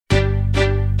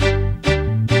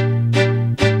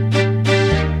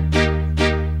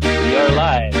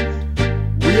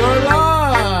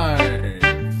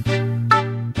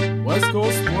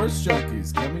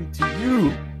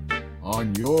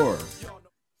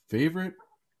favorite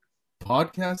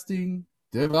podcasting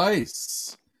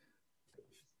device.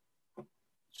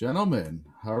 Gentlemen,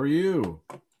 how are you?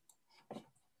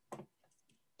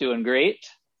 Doing great.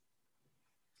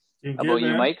 Doing How good, about you,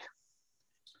 man. Mike?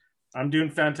 I'm doing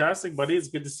fantastic, buddy. It's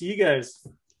good to see you guys.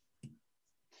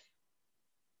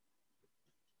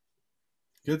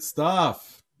 Good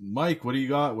stuff. Mike, what do you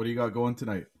got? What do you got going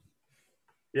tonight?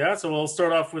 Yeah, so we'll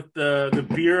start off with the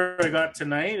beer I got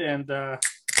tonight, and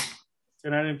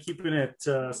tonight I'm keeping it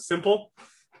simple.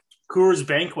 Coors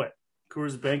Banquet.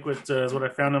 Coors Banquet is what I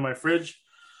found in my fridge.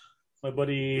 My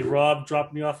buddy Rob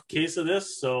dropped me off a case of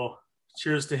this, so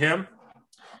cheers to him.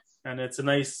 And it's a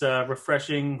nice,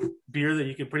 refreshing beer that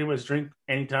you can pretty much drink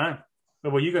anytime. What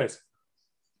about you guys?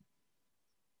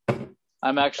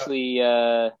 I'm actually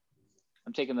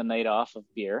I'm taking the night off of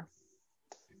beer.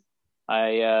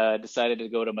 I decided to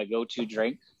go to my go-to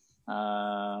drink,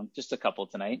 just a couple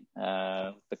tonight.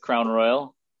 The Crown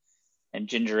Royal and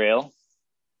ginger ale.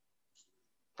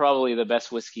 Probably the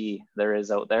best whiskey there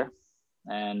is out there.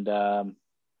 And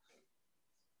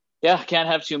can't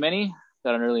have too many.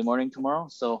 Got an early morning tomorrow,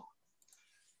 so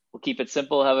we'll keep it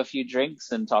simple, have a few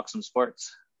drinks, and talk some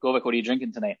sports. Govik, what are you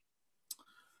drinking tonight?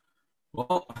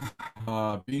 Well,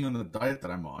 being on the diet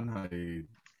that I'm on, I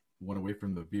went away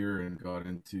from the beer and got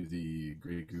into the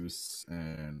Grey Goose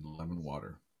and lemon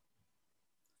water.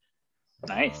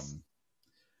 Nice.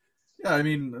 Yeah, I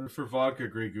mean, for vodka,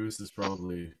 Grey Goose is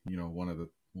probably one of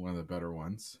the better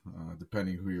ones.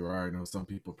 Depending who you are, I know some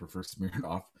people prefer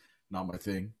Smirnoff. Not my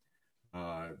thing.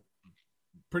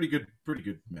 Pretty good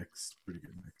mix. Pretty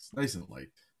good mix. Nice and light.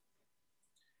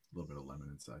 A little bit of lemon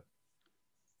inside.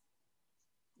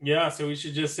 Yeah, so we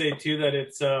should just say, too, that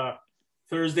it's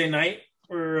Thursday night.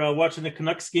 We're watching the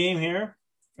Canucks game here,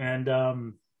 and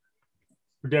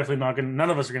we're definitely not going to – none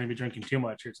of us are going to be drinking too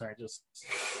much here tonight, just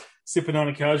sipping on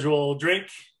a casual drink,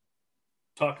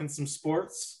 talking some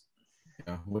sports.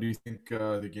 Yeah, what do you think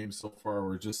the game so far?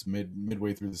 We're just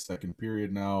midway through the second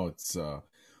period now. It's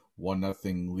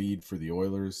 1-0 lead for the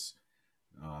Oilers.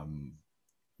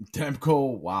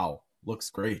 Demko, wow,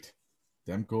 looks great.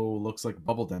 Demko looks like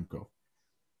Bubble Demko.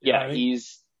 Yeah,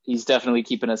 he's definitely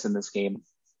keeping us in this game.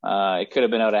 It could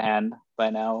have been out of hand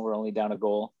by now. We're only down a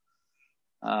goal.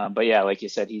 But yeah, like you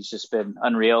said, he's just been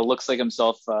unreal. Looks like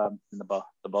himself in the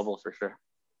bubble for sure.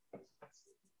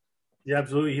 Yeah,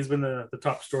 absolutely. He's been the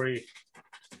top story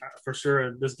for sure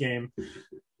in this game.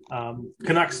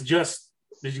 Canucks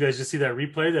did you guys just see that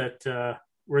replay that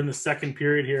we're in the second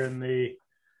period here and they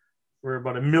were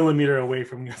about a millimeter away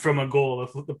from a goal.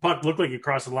 The puck looked like it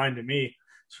crossed the line to me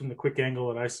from the quick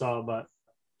angle that I saw, but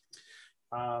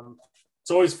it's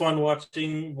always fun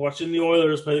watching the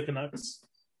Oilers play the Canucks.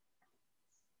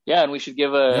 Yeah, and we should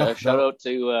give a shout out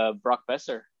to Brock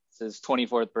Besser. It's his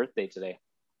 24th birthday today.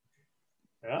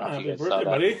 Yeah, happy birthday,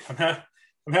 buddy.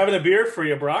 I'm having a beer for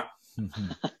you, Brock.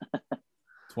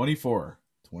 24.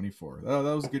 Oh,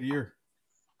 that was a good year.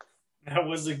 That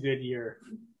was a good year.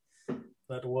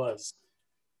 That was.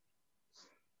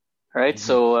 All right,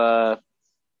 so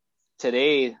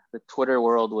today the Twitter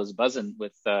world was buzzing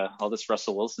with all this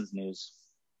Russell Wilson's news.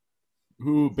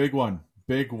 Ooh, big one.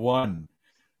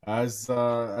 As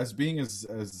being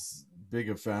as big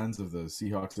of fans of the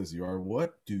Seahawks as you are,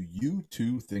 what do you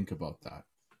two think about that?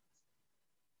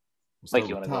 Mike,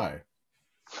 you want to go?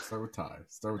 Start with Ty.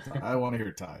 I want to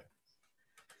hear Ty.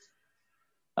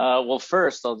 Well,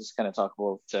 first, I'll just kind of talk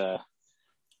about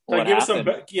what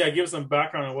happened. Give us some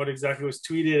background on what exactly was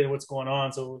tweeted and what's going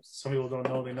on, so some people don't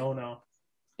know. They know now.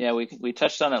 Yeah, we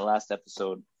touched on it last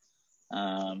episode.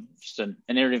 Just an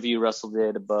interview Russell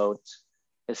did about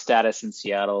his status in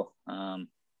Seattle, and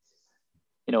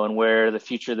where the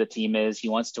future of the team is. He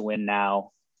wants to win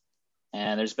now,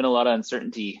 and there's been a lot of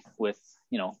uncertainty with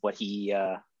what he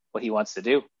wants to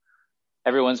do.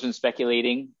 Everyone's been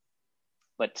speculating.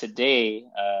 But today,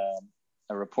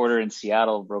 a reporter in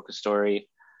Seattle broke a story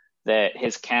that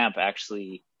his camp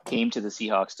actually came to the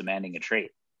Seahawks demanding a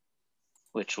trade,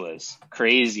 which was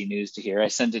crazy news to hear. I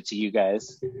sent it to you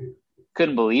guys.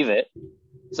 Couldn't believe it.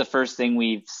 It's the first thing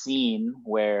we've seen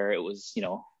where it was,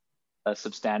 a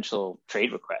substantial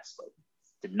trade request. Like,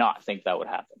 did not think that would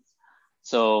happen.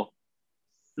 So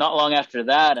not long after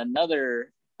that,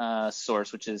 another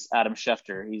source, which is Adam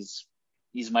Schefter,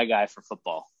 he's my guy for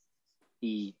football.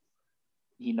 He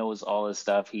knows all his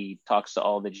stuff. He talks to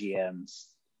all the GMs.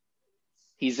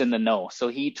 He's in the know. So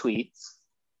he tweets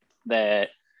that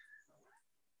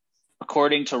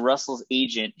according to Russell's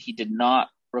agent, he did not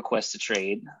request a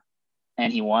trade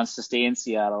and he wants to stay in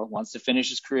Seattle, wants to finish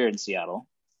his career in Seattle.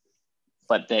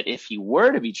 But that if he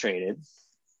were to be traded,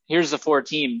 here's the 4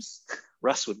 teams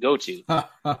Russ would go to.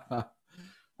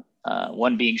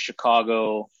 one being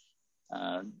Chicago,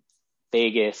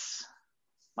 Vegas,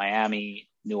 Miami,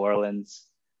 New Orleans.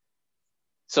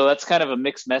 So that's kind of a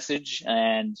mixed message.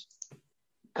 And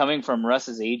coming from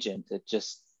Russ's agent,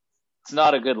 it's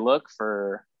not a good look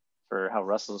for how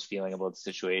Russell's feeling about the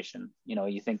situation. You know,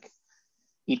 you think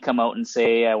he'd come out and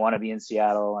say, I want to be in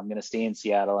Seattle. I'm going to stay in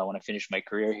Seattle. I want to finish my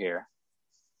career here.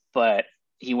 But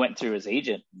he went through his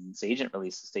agent, and his agent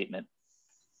released a statement.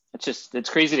 It's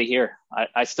crazy to hear.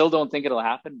 I still don't think it'll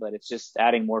happen, but it's just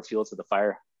adding more fuel to the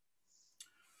fire.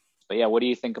 But yeah, what do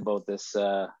you think about this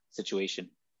situation?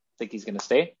 Think he's going to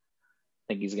stay?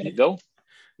 Think he's going to go?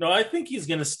 No, I think he's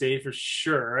going to stay for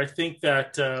sure. I think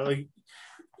that like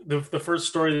the first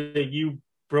story that you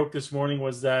broke this morning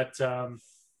was that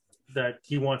that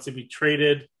he wants to be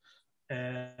traded,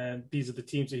 and these are the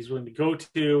teams that he's willing to go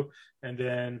to. And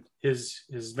then his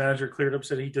manager cleared up,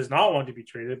 said he does not want to be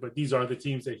traded, but these are the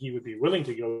teams that he would be willing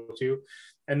to go to.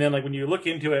 And then, like, when you look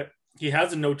into it, he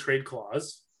has a no trade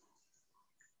clause,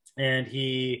 and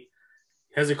he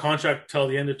has a contract till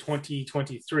the end of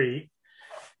 2023.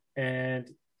 And,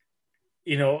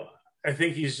 you know, I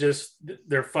think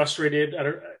they're frustrated.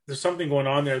 There's something going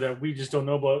on there that we just don't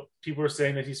know about. People are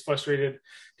saying that he's frustrated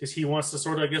because he wants to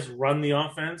sort of, I guess, run the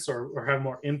offense or have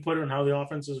more input on how the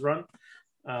offense is run.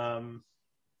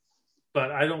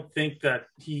 But I don't think that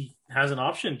he has an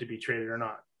option to be traded or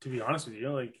not, to be honest with you.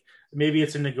 Like, maybe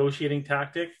it's a negotiating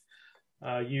tactic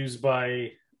used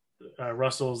by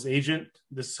Russell's agent.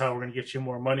 This is how we're going to get you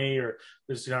more money, or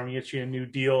this is how we're going to get you a new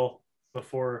deal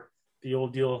before the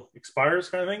old deal expires,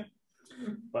 kind of thing.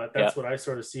 But that's what I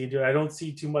sort of see. I don't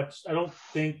see too much. I don't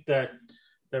think that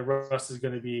Russ is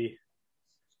going to be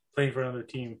playing for another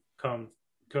team come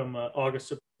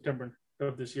August, September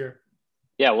of this year.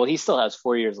 Yeah, well, he still has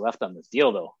 4 years left on this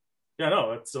deal, though. Yeah,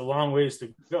 no, it's a long ways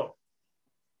to go.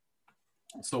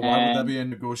 So why would that be a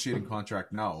negotiating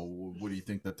contract now? What do you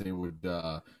think, that they would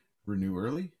renew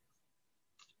early?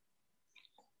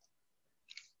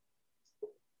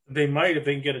 They might if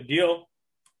they can get a deal.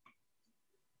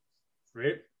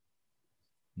 Right?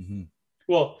 Mm-hmm.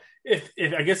 Well, if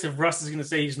I guess if Russ is going to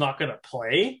say he's not going to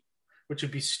play, which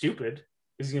would be stupid,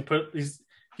 he's going to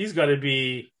he's got to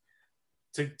be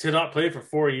to not play for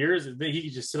 4 years. He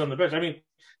could just sit on the bench. I mean,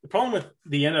 the problem with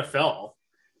the NFL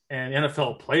and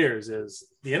NFL players is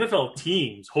the NFL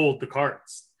teams hold the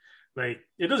cards. Like,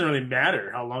 it doesn't really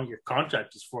matter how long your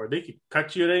contract is for. They could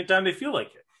cut you at any time they feel like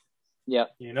it. Yeah,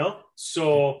 you know.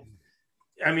 So,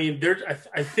 I mean,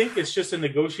 I think it's just a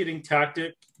negotiating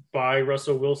tactic by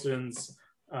Russell Wilson's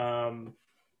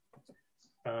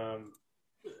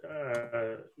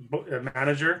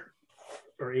manager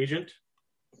or agent.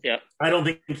 Yeah, I don't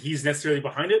think he's necessarily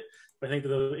behind it. I think that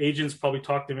the agents probably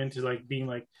talked him into like being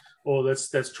like, "Oh, let's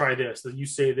try this. You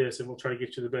say this, and we'll try to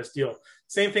get you the best deal."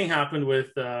 Same thing happened with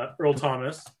Earl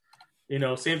Thomas. You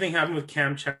know, same thing happened with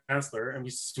Cam Chancellor, and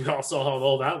we all saw how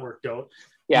all that worked out.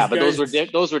 Yeah, but those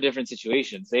were different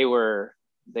situations. They were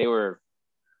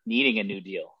needing a new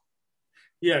deal.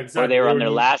 Yeah, exactly. Or they were on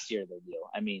their last year of their deal.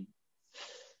 I mean,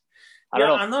 I don't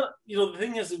know. I'm not. You know, the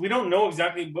thing is, we don't know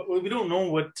exactly, but we don't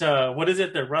know what is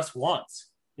it that Russ wants.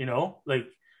 You know, like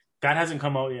that hasn't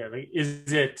come out yet. Like,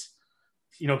 is it,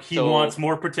 you know, he wants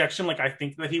more protection, like I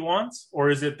think that he wants, or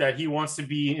is it that he wants to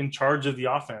be in charge of the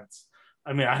offense?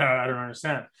 I mean, I don't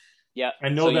understand. Yeah, I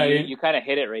know that you kind of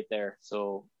hit it right there.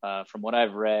 So from what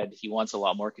I've read, he wants a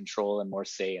lot more control and more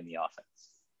say in the offense.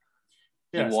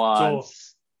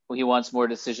 He wants more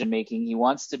decision making. He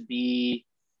wants to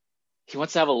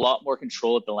have a lot more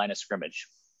control at the line of scrimmage.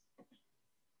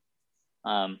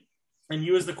 And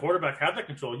you as the quarterback have that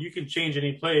control. You can change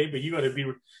any play, but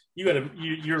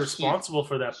you're responsible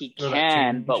for that. He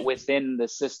can, but within the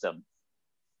system.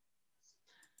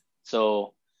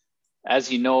 So,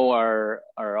 as you know, our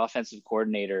offensive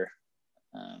coordinator,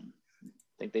 I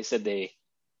think they said they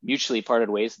mutually parted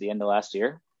ways at the end of last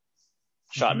year.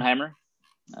 Schottenheimer.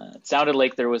 It sounded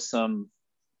like there was some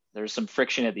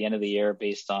friction at the end of the year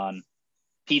based on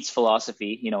Pete's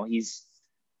philosophy. You know, he's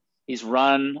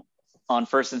run on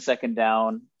first and second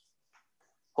down.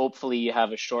 Hopefully you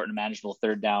have a short and manageable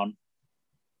third down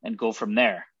and go from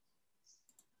there.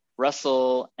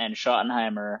 Russell and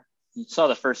Schottenheimer, you saw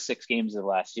the first 6 games of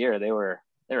last year. They were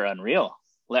unreal.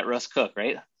 Let Russ cook,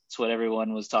 right? That's what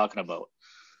everyone was talking about.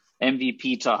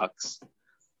 MVP talks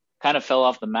kind of fell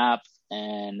off the map.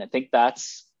 And I think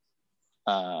that's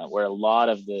where a lot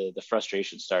of the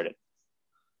frustration started.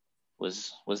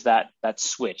 Was that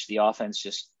switch? The offense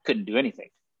just couldn't do anything.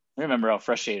 I remember how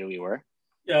frustrated we were.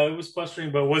 Yeah, it was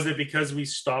frustrating, but was it because we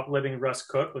stopped letting Russ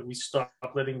cook? Like, we stopped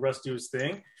letting Russ do his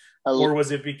thing? Or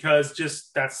was it because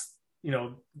just that's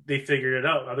they figured it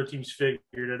out. Other teams figured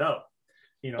it out.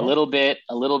 A little bit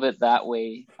that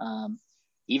way.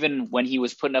 Even when he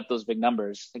was putting up those big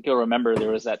numbers, I think you'll remember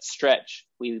there was that stretch.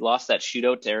 We lost that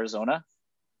shootout to Arizona.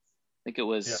 I think it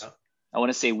was, I want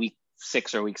to say week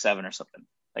 6 or week 7 or something.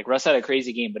 Like Russ had a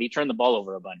crazy game, but he turned the ball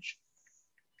over a bunch.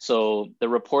 So the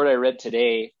report I read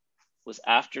today was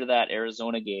after that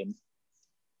Arizona game,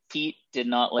 Pete did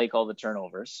not like all the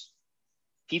turnovers.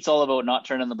 Pete's all about not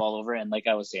turning the ball over. And like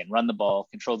I was saying, run the ball,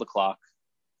 control the clock,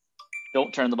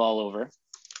 don't turn the ball over.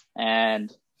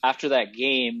 And after that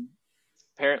game,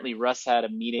 apparently Russ had a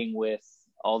meeting with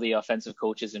all the offensive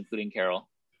coaches, including Carroll.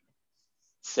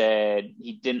 Said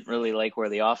he didn't really like where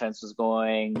the offense was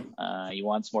going. He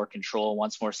wants more control,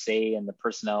 wants more say in the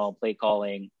personnel, play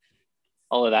calling,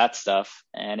 all of that stuff.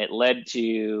 And it led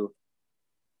to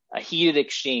a heated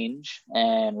exchange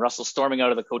and Russell storming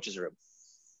out of the coach's room.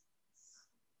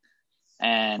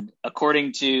 And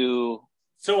according to...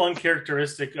 So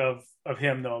uncharacteristic of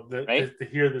him, though, right? to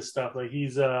hear this stuff. Like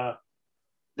he's...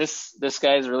 This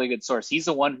guy is a really good source. He's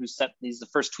the one who sent... He's the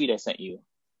first tweet I sent you.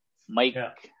 Mike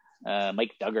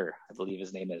Duggar, I believe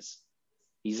his name is.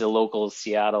 He's a local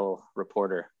Seattle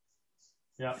reporter.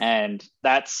 Yeah. And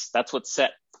that's what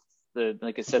set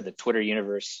the Twitter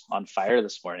universe on fire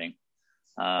this morning.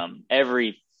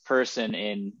 Every person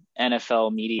in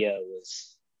NFL media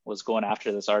was going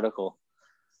after this article.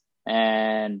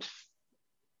 And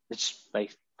it's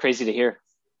like crazy to hear.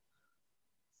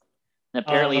 And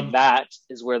apparently that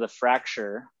is where the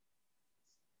fracture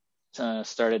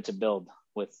started to build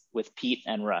with Pete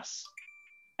and Russ.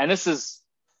 And this is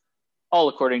all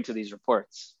according to these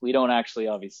reports. We don't actually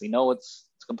obviously know what's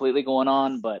completely going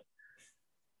on, but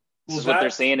this is what they're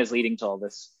saying is leading to all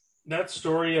this. That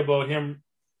story about him,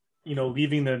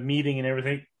 leaving the meeting and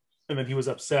everything, and then he was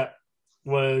upset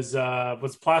was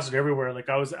plastered everywhere. Like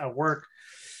I was at work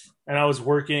and I was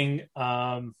working,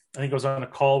 I think I was on a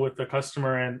call with the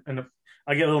customer and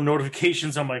I get little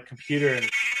notifications on my computer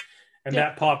and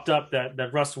that popped up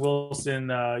that Russ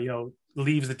Wilson,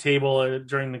 leaves the table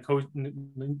during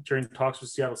talks with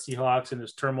Seattle Seahawks and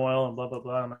there's turmoil and blah, blah,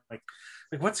 blah. I'm like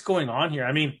what's going on here?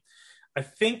 I mean, I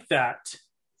think that,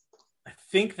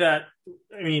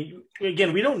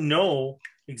 again, we don't know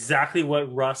exactly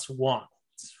what Russ wants,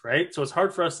 right? So it's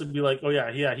hard for us to be like, oh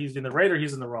yeah, he's in the right or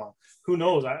he's in the wrong. Who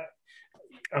knows?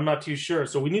 I'm not too sure.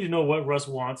 So we need to know what Russ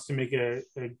wants to make a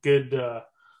good,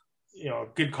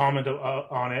 good comment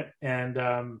on it. And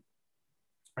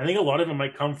I think a lot of it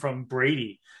might come from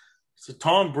Brady. So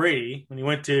Tom Brady, when he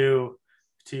went to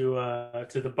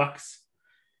the Bucs,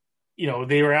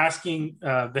 they were asking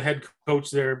the head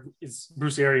coach there is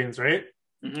Bruce Arians, right?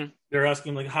 Mm-hmm. They're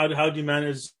asking like, how do you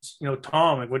manage,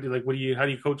 Tom? How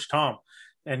do you coach Tom?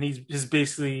 And he's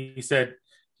basically, he said,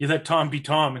 you let Tom be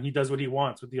Tom and he does what he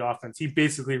wants with the offense. He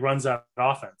basically runs that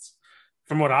offense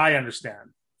from what I understand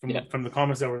from the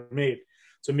comments that were made.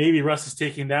 So maybe Russ is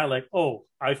taking that like, oh,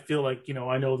 I feel like,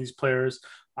 I know these players.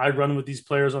 I run with these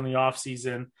players on the off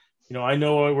season. I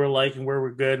know what we're like and where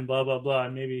we're good and blah, blah, blah.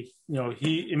 And maybe,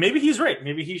 maybe he's right.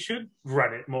 Maybe he should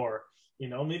run it more.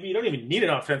 Maybe you don't even need an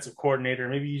offensive coordinator.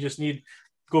 Maybe you just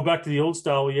go back to the old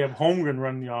style where you have Holmgren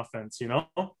run the offense,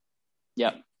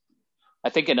 Yeah. I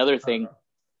think another thing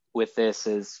with this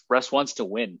is Russ wants to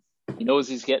win. He knows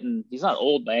he's not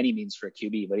old by any means for a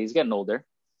QB, but he's getting older.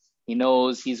 He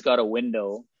knows he's got a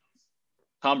window.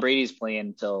 Tom Brady's playing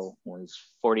until he's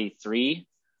 43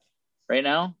 right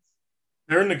now.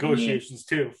 They're in negotiations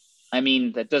too. I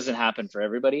mean, that doesn't happen for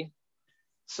everybody.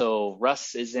 So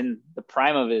Russ is in the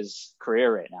prime of his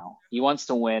career right now. He wants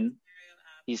to win.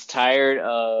 He's tired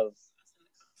of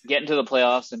getting to the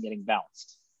playoffs and getting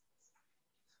bounced.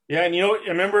 Yeah, and I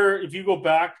remember if you go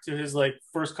back to his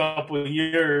first couple of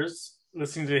years,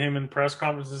 listening to him in press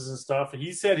conferences and stuff,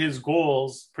 he said his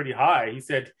goals pretty high. He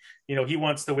said, he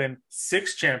wants to win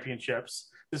 6 championships.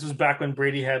 This was back when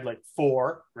Brady had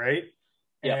 4, right?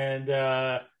 Yep. And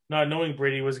not knowing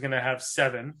Brady was going to have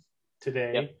 7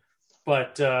 today, yep.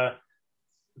 But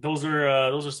those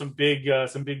are some big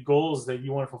goals that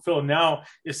you want to fulfill. Now,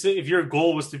 if your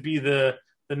goal was to be the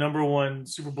number 1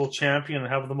 Super Bowl champion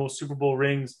and have the most Super Bowl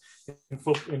rings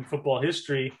in football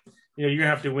history, you're gonna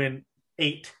have to win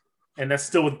 8, and that's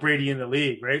still with Brady in the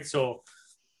league, right? So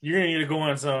you're gonna need to go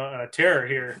on a tear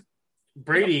here.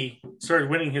 Brady started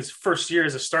winning his first year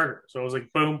as a starter, so it was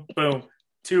like boom, boom,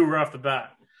 2 right off the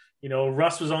bat.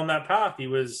 Russ was on that path. He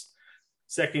was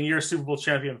second year Super Bowl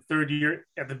champion, third year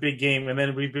at the big game, and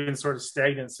then we've been sort of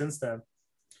stagnant since then.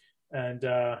 And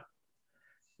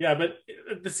but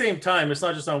at the same time, it's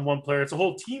not just on one player; it's a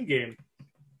whole team game.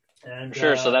 And for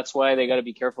sure, so that's why they got to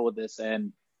be careful with this.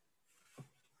 And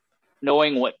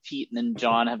knowing what Pete and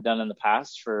John have done in the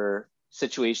past for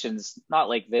situations not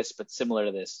like this, but similar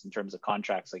to this in terms of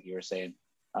contracts, like you were saying.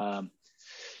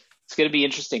 It's going to be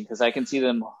interesting because I can see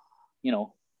them,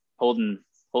 holding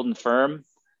firm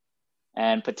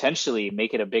and potentially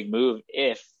make it a big move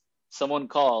if someone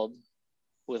called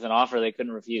with an offer they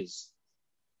couldn't refuse.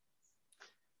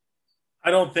 I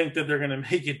don't think that they're going to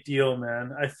make a deal,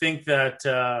 man. I think that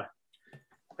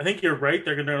I think you're right.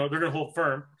 They're going to hold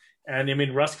firm, and I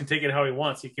mean Russ can take it how he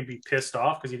wants. He can be pissed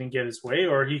off because he didn't get his way,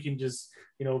 or he can just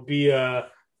be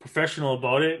professional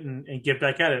about it and get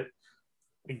back at it.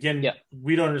 Again,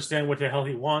 we don't understand what the hell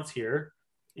he wants here.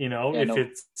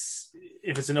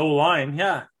 If it's an O line,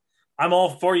 I'm all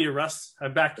for you, Russ. I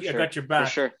got your back.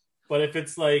 For sure. But if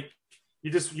it's like you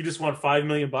just want $5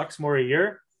 million more a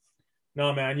year,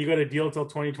 no, man, you got a deal till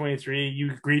 2023.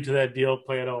 You agreed to that deal,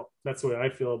 play it out. That's the way I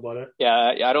feel about it. Yeah,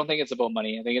 I don't think it's about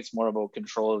money. I think it's more about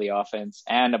control of the offense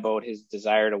and about his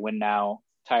desire to win now.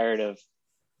 Tired of,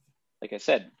 like I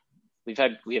said, we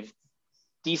have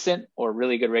decent or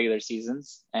really good regular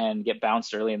seasons and get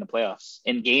bounced early in the playoffs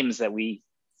in games that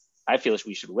I feel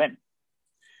we should win.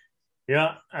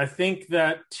 Yeah, I think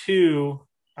that too.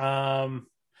 One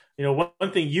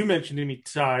thing you mentioned to me,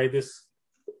 Ty, this,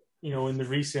 in the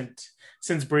recent,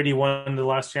 since Brady won the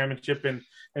last championship, and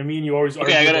me and you always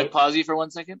argue. Okay, I gotta pause you for 1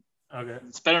 second. Okay.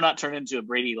 It's better not turn into a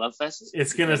Brady love fest.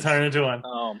 It's gonna turn into one.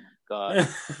 Oh my god.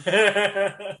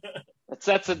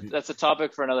 That's a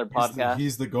topic for another podcast.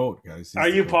 He's the GOAT, guys. Are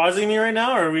you pausing me right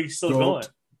now, or are we still going?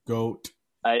 GOAT.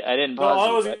 I didn't pause. All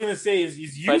I was going to say is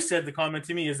you said the comment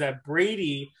to me is that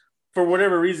Brady, for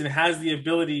whatever reason, has the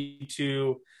ability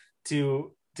to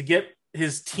get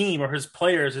his team or his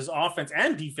players, his offense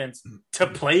and defense to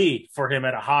play for him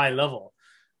at a high level.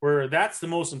 Where that's the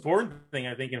most important thing,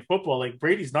 I think, in football. Like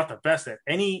Brady's not the best at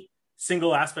any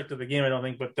single aspect of the game, I don't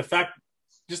think. But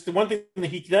just the one thing that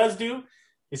he does do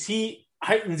is he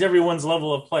heightens everyone's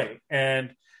level of play,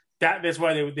 and that's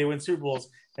why they win Super Bowls.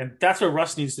 And that's what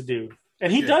Russ needs to do.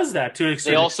 And he does that to an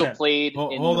extent. They also played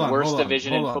in the worst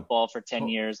division in football for 10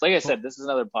 years. Like I said, this is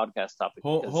another podcast topic.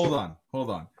 Hold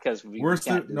on. Because worst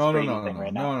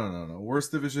no.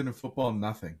 Worst division in football,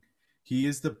 nothing. He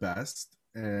is the best,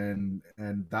 and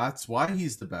that's why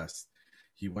he's the best.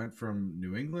 He went from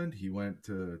New England, he went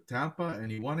to Tampa,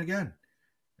 and he won again.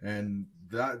 And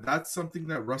that's something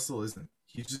that Russell isn't.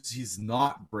 He's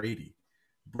not Brady.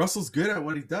 Russell's good at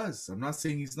what he does. I'm not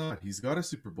saying he's not. He's got a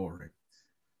Super Bowl ring.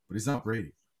 But he's not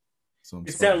Brady. So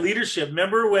it's that leadership.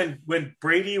 Remember when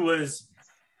Brady was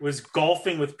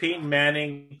golfing with Peyton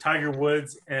Manning, Tiger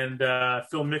Woods, and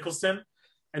Phil Mickelson,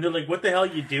 and they're like, "What the hell are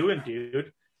you doing,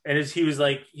 dude?" And he was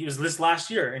this last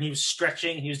year, and he was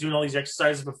stretching. He was doing all these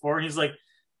exercises before, and he's like,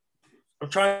 "I'm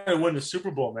trying to win the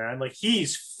Super Bowl, man." Like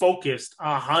he's focused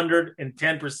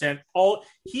 110%.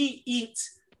 He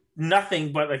eats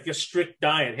nothing but like a strict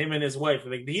diet. Him and his wife,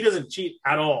 like he doesn't cheat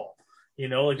at all.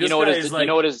 Like this guy is like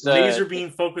laser beam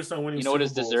focused on winning. You know what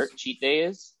his dessert cheat day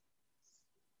is?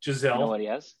 Giselle. You know what he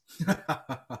has?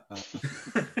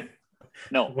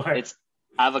 No, what? It's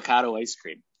avocado ice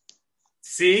cream.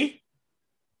 See?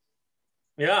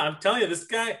 Yeah, I'm telling you, this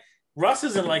guy, Russ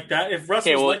isn't like that. If Russ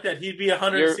was like that, he'd be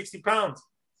 160 pounds.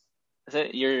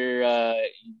 You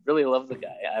really love the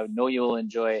guy. I know you will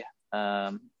enjoy.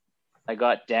 I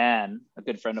got Dan, a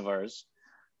good friend of ours,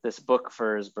 this book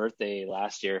for his birthday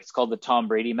last year. It's called The Tom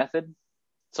Brady Method.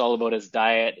 It's all about his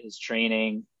diet, his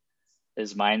training,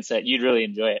 his mindset. You'd really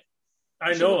enjoy it.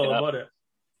 I know all about it.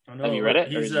 Have you read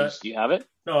it? Or do you have it?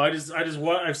 No,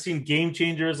 I've seen Game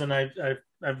Changers, and I've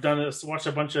watched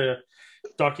a bunch of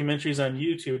documentaries on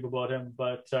YouTube about him.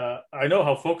 But I know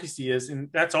how focused he is, and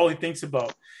that's all he thinks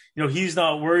about. He's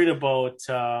not worried about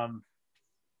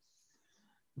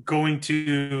going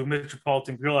to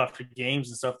Metropolitan Grill after games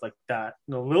and stuff like that.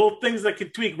 Little things that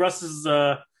could tweak Russ's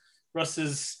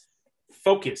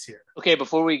focus here. Okay,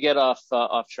 before we get off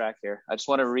track here, I just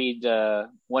want to read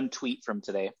one tweet from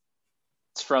today.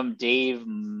 It's from Dave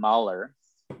Mahler.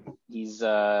 He's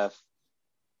a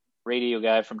radio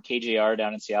guy from KJR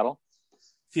down in Seattle.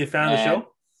 Is he a fan of the show?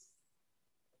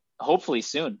 Hopefully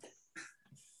soon.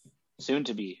 Soon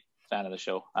to be fan of the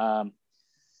show.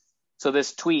 So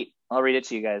this tweet, I'll read it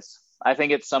to you guys. I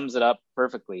think it sums it up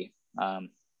perfectly.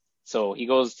 So he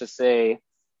goes to say,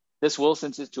 this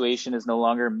Wilson situation is no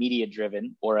longer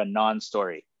media-driven or a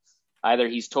non-story. Either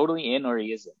he's totally in or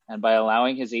he isn't. And by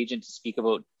allowing his agent to speak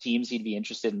about teams he'd be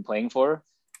interested in playing for,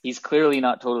 he's clearly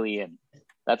not totally in.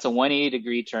 That's a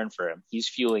 180-degree turn for him. He's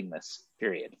fueling this,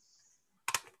 period.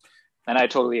 And I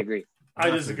totally agree. I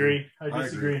disagree. I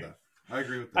agree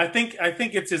with that. I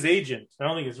think it's his agent. I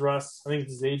don't think it's Russ. I think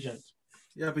it's his agent.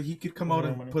 Yeah, but he could come out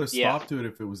and put a stop to it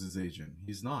if it was his agent.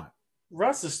 He's not.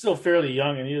 Russ is still fairly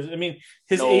young, and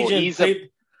his No,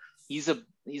 agent.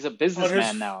 He's a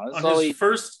businessman now.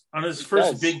 On his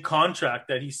first big contract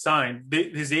that he signed,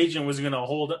 his agent was going to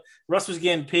hold. Russ was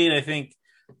getting paid, I think,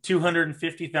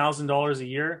 $250,000 a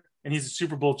year, and he's a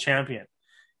Super Bowl champion.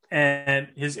 And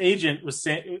his agent was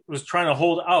trying to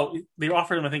hold out. They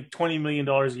offered him, I think, $20 million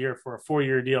a year for a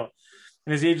 4-year deal.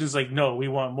 And his agent's like, no, we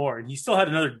want more. And he still had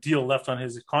another deal left on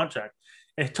his contract.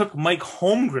 And it took Mike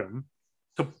Holmgren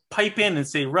to pipe in and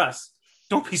say, Russ,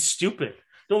 don't be stupid.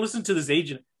 Don't listen to this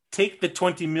agent. Take the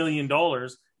 $20 million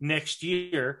next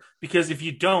year, because if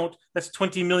you don't, that's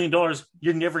 $20 million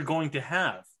you're never going to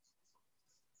have.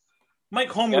 Mike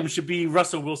Holmgren should be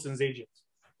Russell Wilson's agent.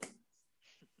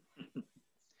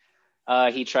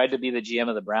 He tried to be the GM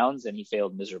of the Browns, and he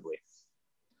failed miserably.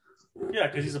 Yeah,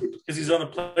 because he's on the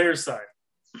player's side.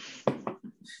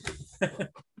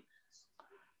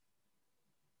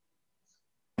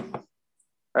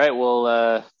 All right,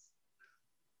 well,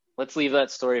 let's leave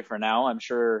that story for now. I'm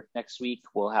sure next week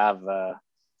we'll have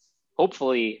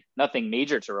hopefully nothing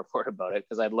major to report about it,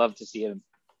 because I'd love to see him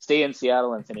stay in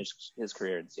Seattle and finish his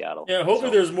career in Seattle. Yeah,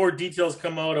 hopefully there's more details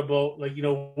come out about, like,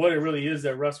 what it really is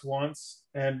that Russ wants,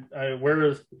 and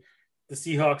where the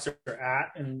Seahawks are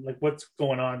at, and like what's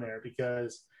going on there,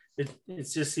 because it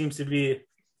just seems to be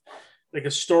like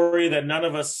a story that none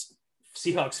of us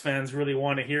Seahawks fans really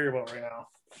want to hear about right now.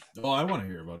 Oh, I want to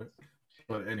hear about it.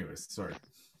 But anyways, sorry.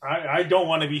 I don't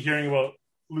want to be hearing about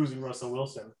losing Russell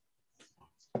Wilson.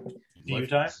 Do you,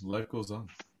 Ty? Life goes on.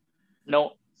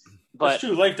 No, but it's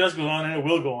true. Life does go on, and it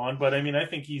will go on. But I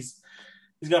think he's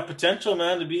got potential,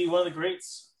 man, to be one of the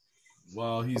greats.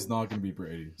 Well, he's not going to be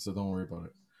Brady, so don't worry about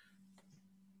it.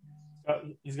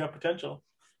 He's got potential.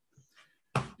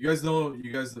 You guys want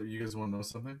to know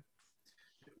something?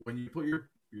 When you put your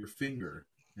finger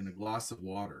in a glass of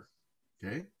water,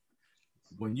 okay?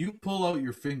 When you pull out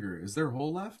your finger, is there a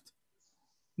hole left?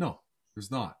 No,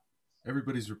 there's not.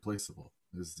 Everybody's replaceable,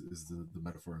 is the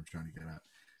metaphor I'm trying to get at.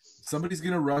 Somebody's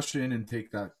going to rush in and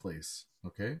take that place,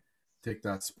 okay? Take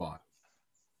that spot.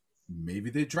 Maybe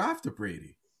they draft a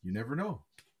Brady. You never know.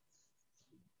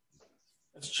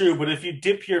 That's true, but if you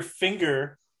dip your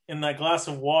finger in that glass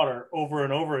of water over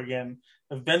and over again,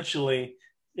 eventually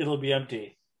it'll be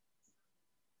empty.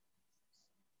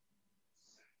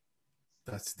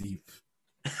 That's deep.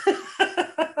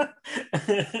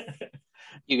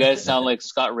 You guys sound like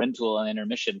Scott Rentoul on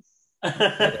intermission.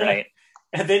 Right.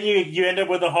 And then you end up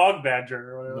with a hog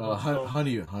badger or whatever.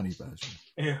 Honey badger.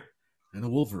 Yeah. And a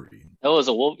wolverine. Oh, it was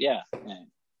a wolf. Yeah.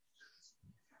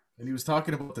 And he was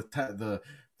talking about the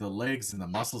legs and the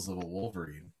muscles of a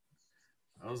wolverine.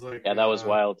 I was like, yeah, that was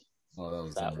wild. Oh,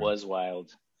 that was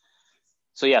wild.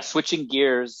 So yeah, switching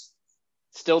gears,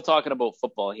 still talking about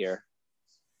football here.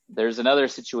 There's another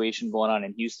situation going on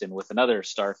in Houston with another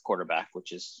star quarterback,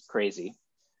 which is crazy.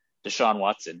 Deshaun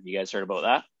Watson. You guys heard about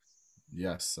that?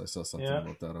 Yes, I saw something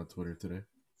about that on Twitter today.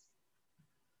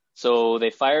 So they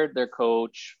fired their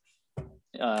coach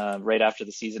right after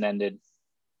the season ended.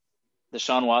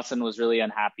 Deshaun Watson was really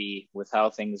unhappy with how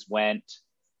things went.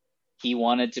 He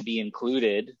wanted to be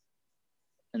included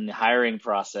in the hiring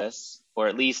process, or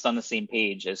at least on the same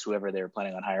page as whoever they were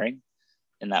planning on hiring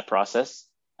in that process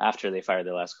after they fired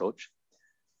their last coach.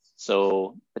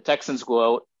 So the Texans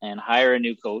go out and hire a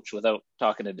new coach without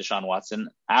talking to Deshaun Watson,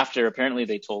 after apparently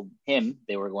they told him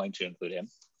they were going to include him.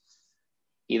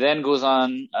 He then goes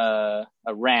on a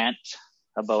rant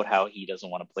about how he doesn't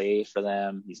want to play for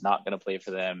them. He's not going to play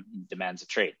for them. He demands a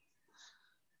trade.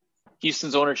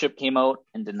 Houston's ownership came out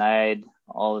and denied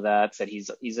all of that, said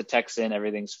he's a Texan,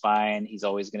 everything's fine. He's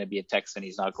always going to be a Texan.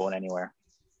 He's not going anywhere.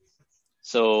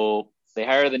 So they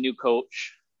hire the new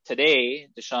coach. Today,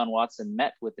 Deshaun Watson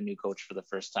met with the new coach for the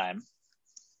first time.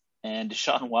 And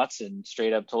Deshaun Watson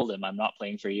straight up told him, I'm not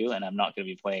playing for you, and I'm not going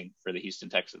to be playing for the Houston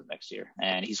Texans next year.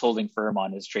 And he's holding firm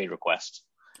on his trade request.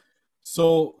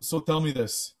 So tell me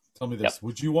this. Yep.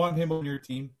 Would you want him on your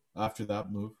team after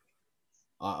that move?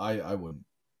 I wouldn't.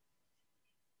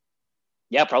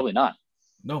 Yeah, probably not.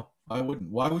 No, I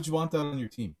wouldn't. Why would you want that on your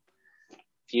team?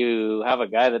 If you have a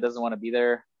guy that doesn't want to be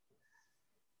there,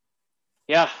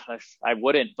 yeah, I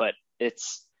wouldn't, but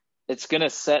it's going to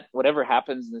set whatever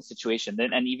happens in the situation.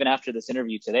 And even after this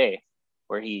interview today,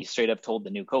 where he straight up told the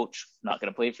new coach, I'm not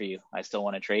going to play for you. I still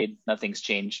want to trade. Nothing's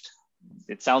changed.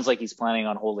 It sounds like he's planning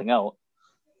on holding out.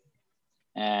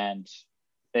 And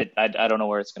I don't know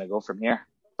where it's going to go from here,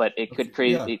 but it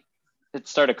could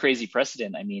start a crazy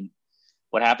precedent. I mean,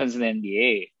 what happens in the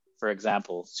NBA, for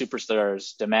example,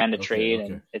 superstars demand a trade,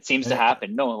 and it seems to And-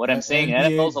 happen. No, what I'm saying,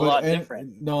 NBA, NFL is a but lot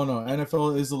different No,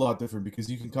 NFL is a lot different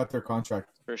because you can cut their contract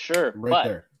for sure. right But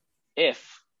there.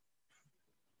 if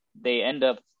they end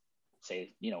up,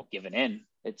 say, giving in,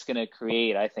 it's going to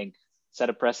create, I think, set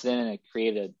a precedent and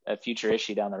create a future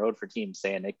issue down the road for teams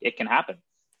saying it can happen.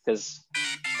 Because,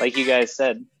 like you guys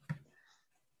said,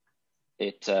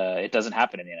 it doesn't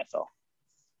happen in the NFL.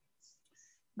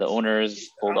 The owners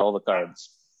hold all the cards.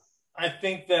 I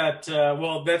think that,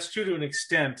 that's true to an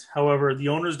extent. However, the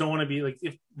owners don't want to be like,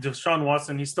 if Deshaun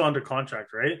Watson, he's still under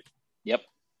contract, right? Yep.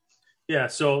 Yeah,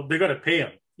 so they're going to pay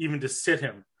him, even to sit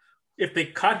him. If they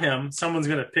cut him, someone's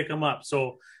going to pick him up.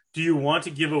 So do you want to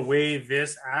give away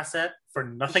this asset for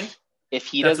nothing? If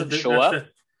he doesn't show up,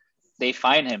 they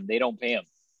fine him. They don't pay him.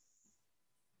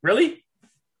 Really?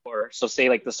 Or so say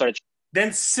like the start.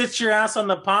 Then sit your ass on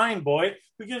the pine, boy.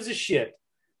 Who gives a shit?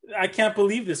 I can't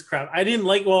believe this crap. I didn't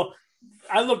like. Well,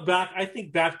 I look back. I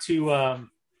think back to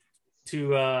who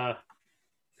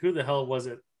the hell was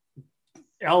it?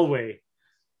 Elway.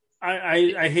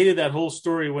 I hated that whole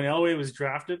story when Elway was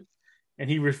drafted, and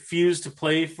he refused to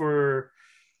play for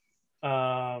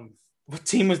what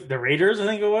team was the Raiders? I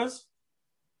think it was.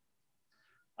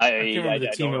 I can't remember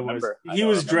the team it was. He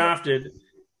was drafted,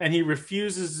 and he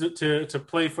refuses to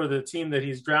play for the team that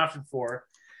he's drafted for.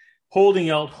 Holding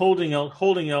out.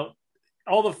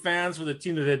 All the fans for the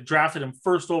team that had drafted him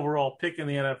first overall pick in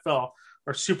the NFL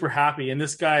are super happy. And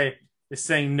this guy is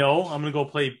saying, no, I'm going to go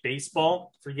play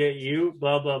baseball. Forget you,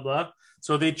 blah, blah, blah.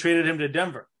 So they traded him to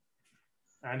Denver.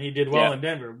 And he did well in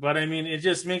Denver. But, I mean, it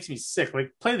just makes me sick.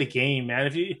 Like, play the game, man.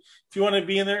 If you want to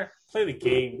be in there, play the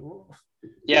game.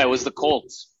 Yeah, it was the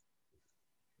Colts.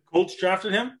 Colts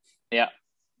drafted him? Yeah.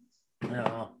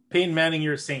 Peyton Manning,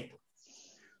 you're a saint.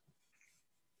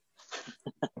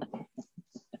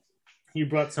 He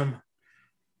brought some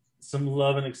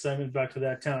love and excitement back to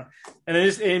that town, and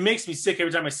it makes me sick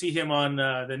every time I see him on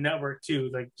the network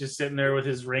too. Like just sitting there with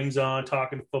his rings on,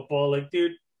 talking football. Like,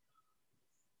 dude,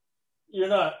 you're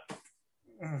not.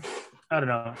 I don't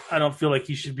know. I don't feel like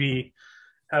he should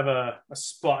have a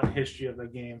spot in history of the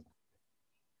game.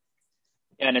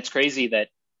 Yeah, and it's crazy that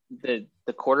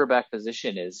the quarterback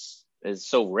position is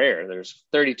so rare. There's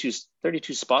 32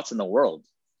 spots in the world to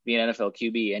be an NFL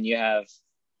QB, and you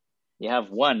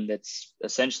have one that's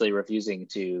essentially refusing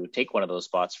to take one of those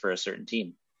spots for a certain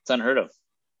team. It's unheard of.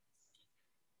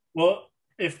 Well,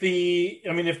 if the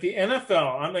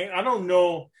NFL, I don't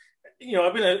know,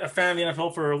 I've been a fan of the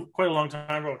NFL for quite a long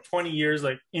time, about 20 years,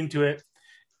 like into it.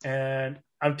 And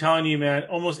I'm telling you, man,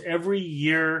 almost every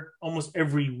year, almost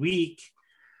every week,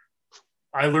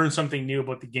 I learn something new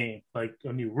about the game, like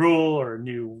a new rule or a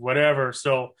new whatever.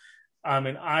 So,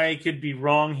 I could be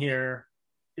wrong here.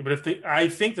 But I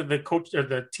think that the coach or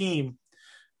the team,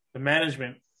 the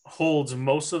management holds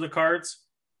most of the cards,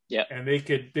 and they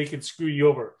could screw you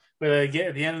over. But again,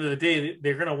 at the end of the day,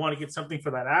 they're going to want to get something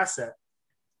for that asset.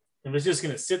 If it's just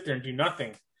going to sit there and do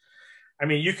nothing, I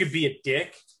mean, you could be a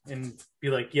dick and be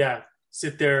like, "Yeah,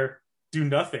 sit there, do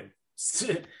nothing."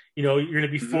 You're going to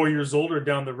be 4 years older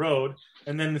down the road,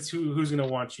 and then it's who's going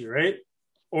to want you, right?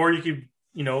 Or you could,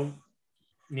 be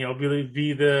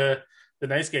the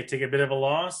nice guy, take a bit of a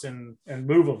loss and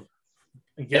move him.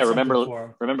 And get remember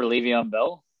for him. Le'Veon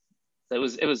Bell? It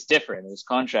was different. It was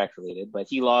contract related, but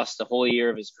he lost a whole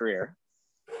year of his career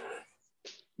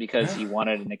because he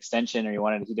wanted an extension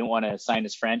or he didn't want to sign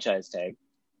his franchise tag.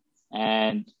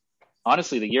 And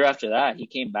honestly, the year after that, he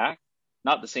came back,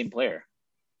 not the same player.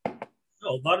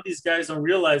 No, a lot of these guys don't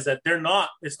realize that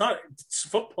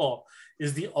football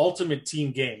is the ultimate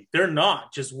team game. They're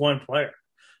not just one player.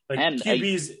 Like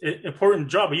QB's an important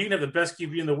job, but you can have the best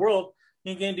QB in the world.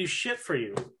 He ain't going to do shit for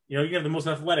you. You can have the most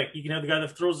athletic. You can have the guy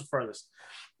that throws the farthest.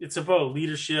 It's about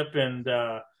leadership and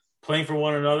playing for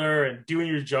one another and doing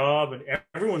your job. And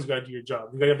everyone's got to do your job.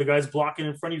 You got to have the guys blocking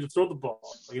in front of you to throw the ball.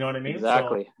 You know what I mean?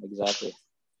 Exactly.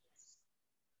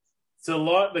 It's a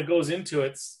lot that goes into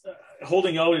it.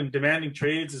 Holding out and demanding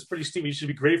trades is pretty stupid. You should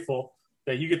be grateful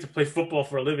that you get to play football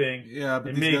for a living. Yeah,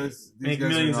 but and these make guys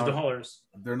millions of dollars.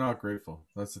 They're not grateful.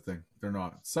 That's the thing. They're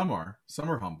not. Some are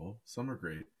humble. Some are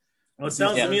great. Well, it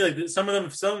sounds to me like some of them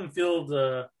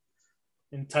feel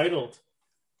entitled.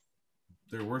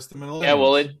 They're worse than millennials. Yeah,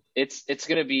 well, it's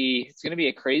gonna be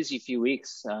a crazy few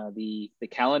weeks. The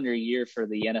calendar year for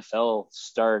the NFL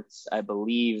starts, I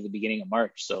believe, the beginning of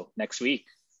March. So next week.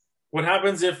 What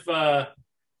happens if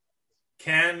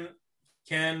can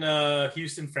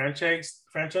Houston franchise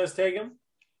tag him?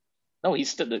 No, he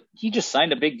just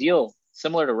signed a big deal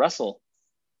similar to Russell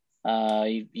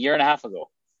a year and a half ago.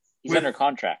 He's under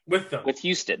contract with them, with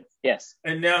Houston. Yes,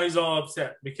 and now he's all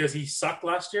upset because he sucked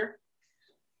last year.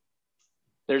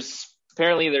 There's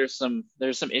some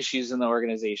issues in the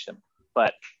organization,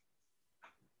 but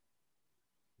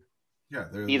yeah,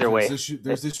 either way,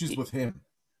 there's issues with him.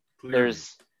 Clearly.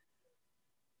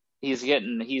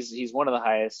 He's one of the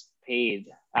highest paid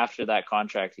after that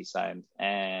contract he signed,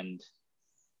 and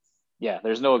yeah,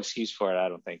 there's no excuse for it. I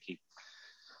don't think.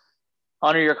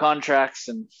 Honor your contracts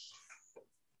and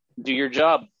do your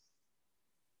job.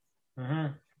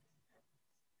 Mm-hmm.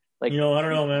 Like, I don't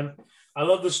know, man. I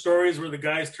love the stories where the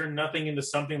guys turn nothing into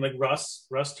something, like Russ.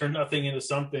 Russ turned nothing into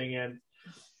something, and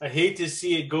I hate to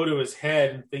see it go to his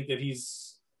head and think that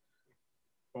he's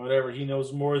whatever. He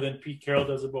knows more than Pete Carroll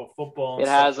does about football. It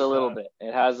has a little bit.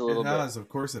 It has a little bit. It has, of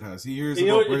course, it has. He hears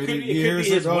about Brady. It could be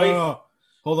his wife.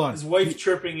 Hold on. His wife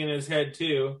chirping in his head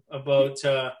too about,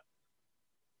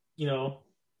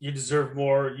 you deserve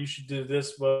more. You should do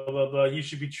this. Blah blah blah. You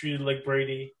should be treated like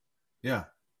Brady. Yeah.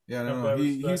 Yeah, no.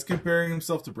 He's comparing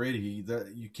himself to Brady.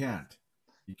 You can't.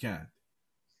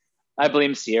 I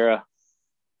blame Sierra.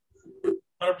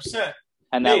 100%.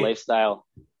 And that lifestyle.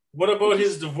 What about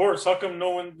his divorce? How come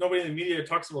nobody in the media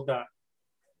talks about that?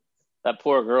 That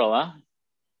poor girl, huh?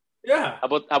 Yeah. How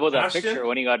about that Ashton? picture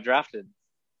when he got drafted?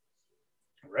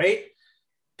 Right?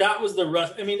 That was the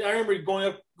rush. I mean, I remember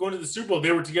going to the Super Bowl.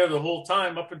 They were together the whole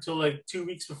time up until like 2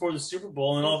 weeks before the Super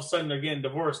Bowl, and all of a sudden they're getting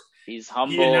divorced. He's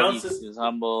humble. He's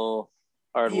humble.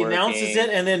 Hardworking. He announces it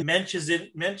and then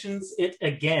mentions it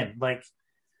again. Like,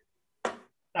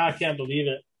 I can't believe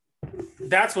it.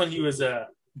 That's when he was a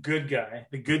good guy.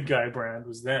 The good guy brand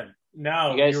was then.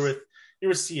 Now you're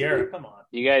with Sierra. Come on.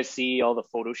 You guys see all the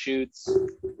photo shoots,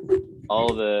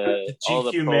 all the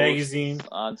GQ magazine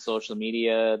on social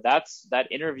media. That's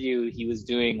that interview he was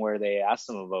doing where they asked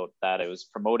him about that. It was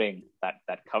promoting that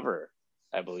cover,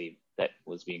 I believe, that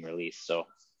was being released. So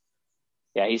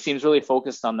yeah, he seems really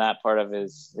focused on that part of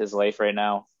his life right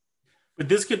now. But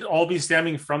this could all be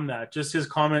stemming from that. Just his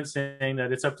comment saying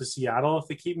that it's up to Seattle if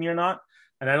they keep me or not.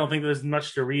 And I don't think there's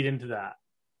much to read into that.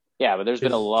 Yeah, but there's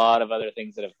been a lot of other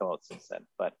things that have come out since then.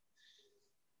 But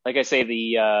like I say,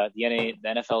 the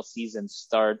NFL season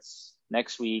starts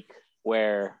next week,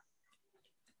 where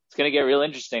it's going to get real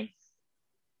interesting.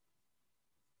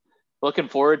 Looking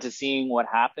forward to seeing what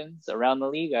happens around the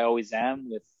league. I always am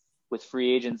with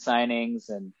free agent signings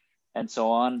and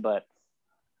so on. But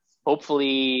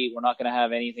hopefully we're not going to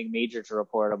have anything major to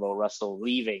report about Russell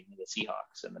leaving the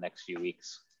Seahawks in the next few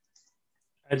weeks.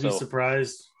 I'd be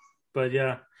surprised, but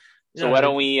yeah. So why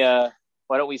don't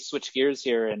we switch gears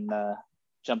here and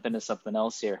jump into something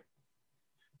else here?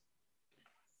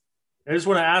 I just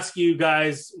want to ask you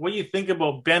guys what you think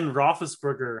about Ben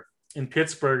Roethlisberger in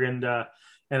Pittsburgh, and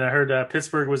I heard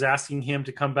Pittsburgh was asking him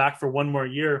to come back for one more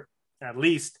year at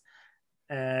least.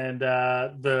 And I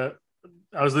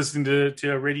was listening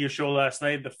to a radio show last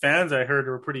night. The fans I heard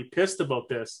were pretty pissed about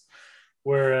this,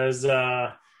 whereas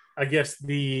I guess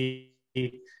the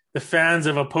fans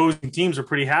of opposing teams are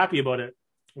pretty happy about it.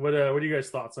 What are you guys'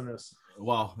 thoughts on this?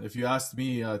 Well, if you asked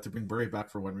me to bring Brady back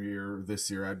for 1 year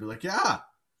this year, I'd be like, yeah.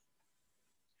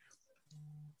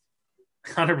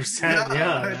 100%.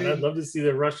 Yeah. I'd love to see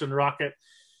the Russian Rocket,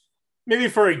 maybe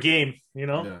for a game,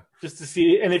 just to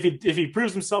see. And if he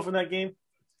proves himself in that game,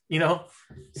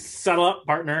 settle up,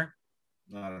 partner.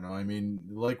 I don't know. I mean,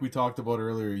 like we talked about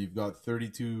earlier, you've got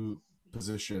 32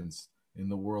 positions in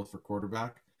the world for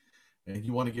quarterback, and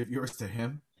you want to give yours to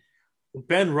him?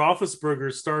 Ben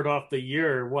Roethlisberger started off the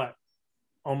year, what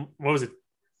was it,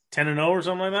 10-0 or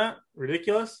something like that?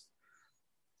 Ridiculous.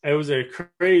 It was a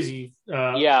crazy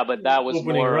but that was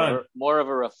more of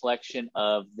a reflection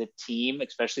of the team,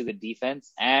 especially the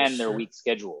defense, and their weak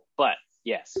schedule. But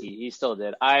yes, he still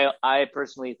did. I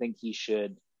personally think he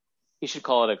should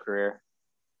call it a career.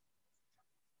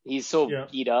 He's so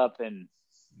beat up, and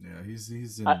he's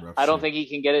in rough I don't shape. think he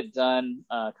can get it done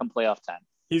come playoff time.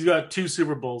 He's got 2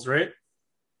 Super Bowls, right?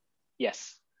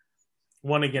 Yes.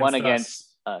 One against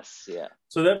us, yeah.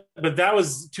 So that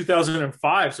was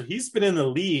 2005. So he's been in the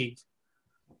league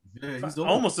he's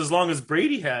almost as long as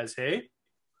Brady has, hey?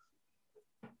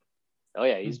 Oh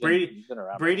yeah, he's been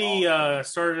around. Brady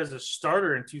started as a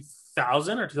starter in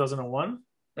 2000 or 2001.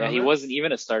 Yeah, he wasn't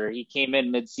even a starter. He came in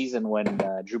mid-season when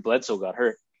Drew Bledsoe got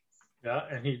hurt. Yeah,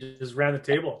 and he just ran the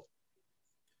table.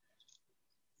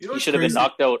 He should have been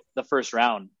knocked out the first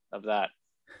round of that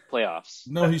playoffs.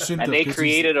 No, he shouldn't. And they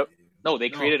created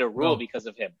a rule because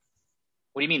of him.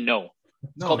 What do you mean no?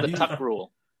 It's called the Tuck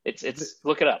rule. It's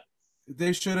look it up.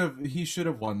 He should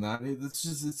have won that.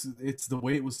 It's the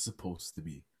way it was supposed to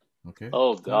be. Okay.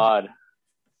 Oh God.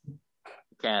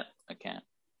 I can't.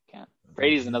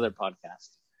 Brady's another podcast.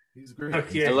 He's great.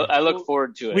 Okay. I look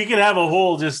forward to it. We could have a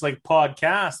whole just like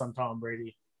podcast on Tom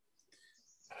Brady.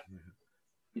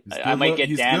 I might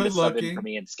get Dan to sub in for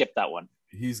me and skip that one.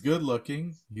 He's good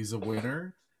looking. He's a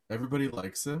winner. Everybody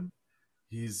likes him.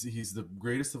 He's the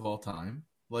greatest of all time.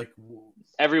 Like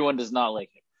everyone does not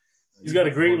like him. He's got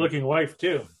a great looking wife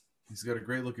too. He's got a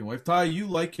great looking wife. Ty, you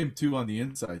like him too on the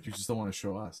inside. You just don't want to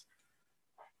show us.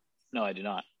 No, I do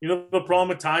not. You know, the problem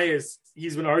with Ty is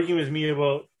he's been arguing with me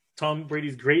about Tom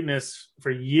Brady's greatness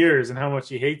for years and how much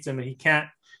he hates him, and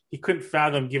he couldn't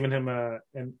fathom giving him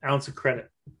an ounce of credit.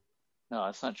 No,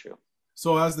 that's not true.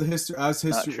 So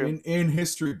in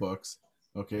history books,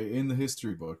 okay, in the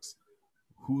history books,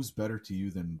 who's better to you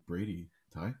than Brady,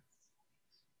 Ty?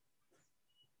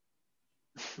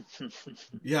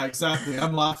 Yeah, exactly.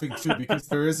 I'm laughing too because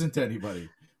there isn't anybody.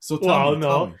 So tell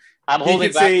me. I'm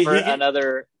holding back for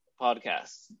another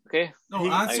podcast. Okay. No,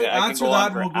 answer that and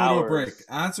we'll go to a break.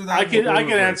 Answer that. I can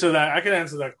answer that. I can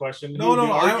answer that question. No,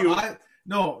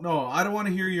 I don't want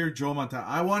to hear your Joe Montana.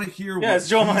 I want to hear. Yeah, it's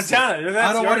Joe Montana.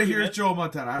 I don't want to hear Joe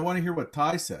Montana. I want to hear what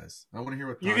Ty says. I want to hear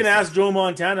what Ty you can says. Ask Joe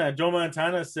Montana. Joe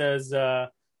Montana says,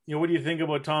 what do you think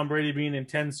about Tom Brady being in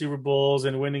 10 Super Bowls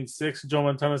and winning 6? Joe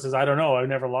Montana says, I don't know. I've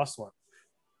never lost one.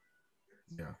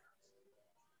 Yeah.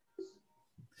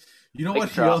 You know what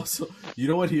he also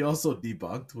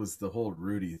debunked was the whole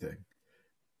Rudy thing.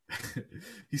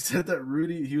 He said that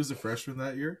he was a freshman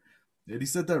that year, and he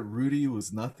said that Rudy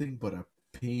was nothing but a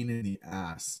pain in the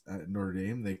ass at Notre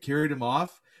Dame. They carried him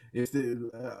off.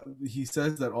 He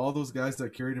says that all those guys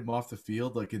that carried him off the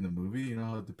field, like in the movie, you know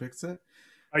how it depicts it.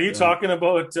 Are you talking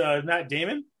about Matt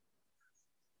Damon?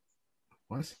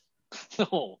 What?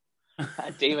 No,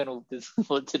 Matt Damon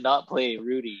did not play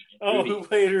Rudy. Oh, who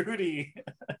played Rudy?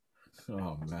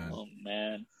 Oh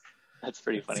man, that's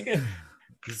pretty funny.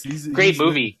 Great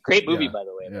movie, by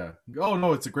the way. Yeah. Oh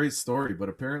no, it's a great story. But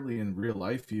apparently, in real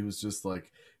life, he was just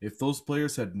like, if those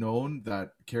players had known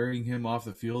that carrying him off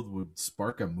the field would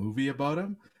spark a movie about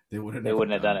him, they wouldn't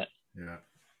have done it. Yeah.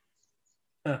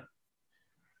 Huh.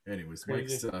 Anyways,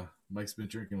 Mike's been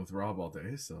drinking with Rob all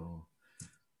day, so.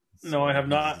 No, I have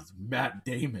not. Matt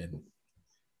Damon.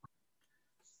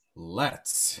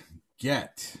 Let's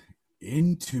get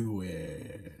into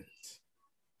it.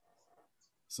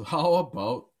 So how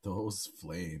about those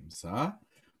Flames, huh?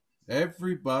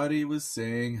 Everybody was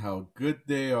saying how good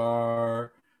they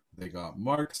are. They got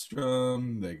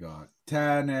Markstrom. They got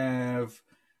Tanev.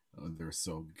 They're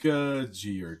so good.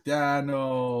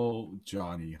 Giordano,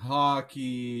 Johnny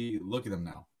Hockey. Look at them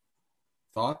now.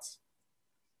 Thoughts?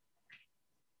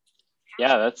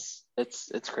 Yeah,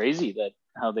 it's crazy that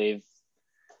how they've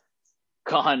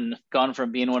gone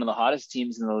from being one of the hottest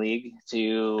teams in the league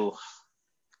to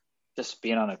just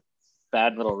being on a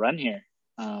bad little run here.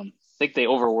 I think they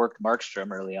overworked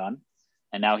Markstrom early on,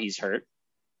 and now he's hurt.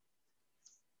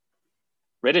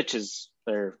 Rittich is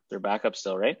their backup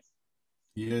still, right?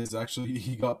 He is. Actually,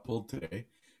 he got pulled today.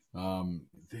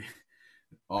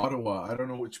 Ottawa, I don't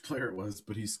know which player it was,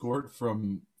 but he scored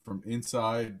from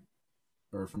inside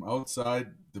or from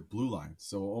outside the blue line,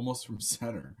 so almost from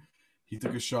center. He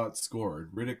took a shot,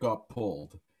 scored. Rittich got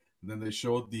pulled. And then they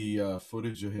showed the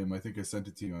footage of him. I think I sent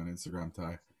it to you on Instagram,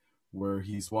 Ty, where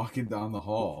he's walking down the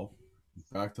hall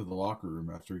back to the locker room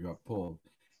after he got pulled,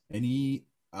 and he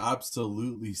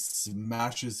absolutely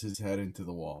smashes his head into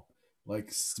the wall.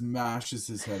 Like smashes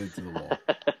his head into the wall.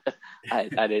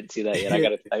 I didn't see that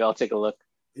yet. I'll take a look.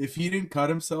 If he didn't cut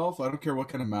himself, I don't care what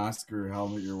kind of mask or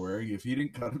helmet you're wearing. If he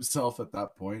didn't cut himself at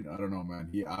that point, I don't know, man.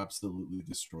 He absolutely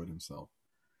destroyed himself.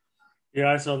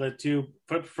 Yeah, I saw that too.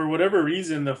 But for whatever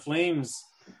reason, the Flames,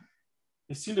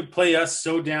 they seem to play us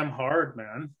so damn hard,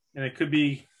 man. And it could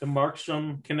be the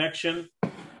Markstrom connection,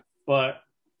 but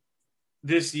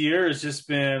this year has just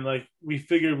been like we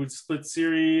figured we'd split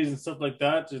series and stuff like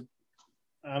that.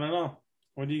 I don't know.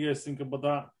 What do you guys think about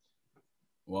that?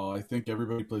 Well, I think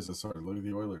everybody plays us hard. Look at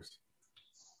the Oilers.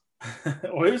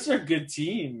 Oilers are a good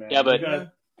team, man. Yeah,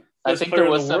 but I think there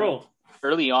was some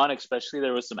early on, especially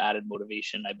there was some added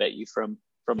motivation. I bet you from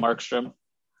Markstrom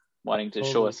wanting to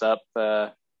show us up,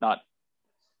 not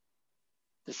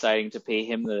deciding to pay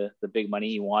him the big money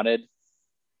he wanted,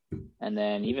 and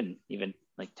then even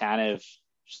like Tanev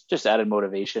just added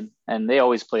motivation, and they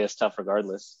always play us tough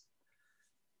regardless.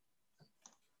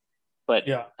 But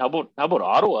yeah, how about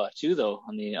Ottawa too, though?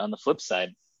 On the flip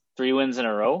side, 3 wins in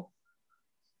a row.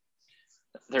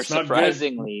 They're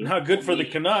surprisingly not good for the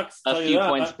Canucks. A few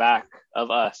points back of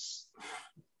us.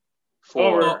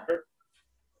 For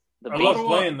the base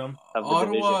playing them. Of the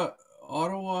division.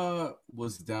 Ottawa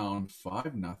was down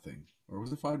 5-0, or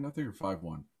was it 5-0 or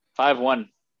 5-1? 5-1.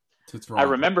 to I Toronto.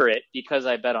 remember it because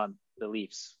I bet on the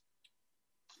Leafs.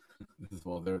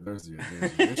 Well, there's your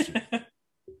issue.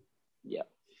 Yeah.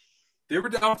 They were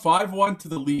down 5-1 to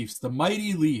the Leafs, the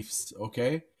mighty Leafs,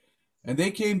 okay? And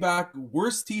they came back,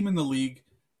 worst team in the league.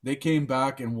 They came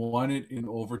back and won it in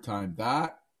overtime.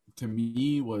 That, to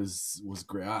me, was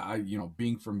great.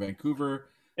 Being from Vancouver.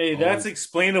 Hey, that's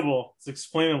explainable. It's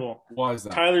explainable. Why is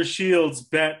that? Tyler Shields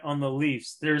bet on the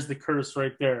Leafs. There's the curse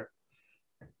right there.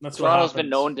 That's what Toronto's happens. been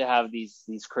known to have these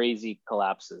crazy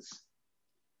collapses.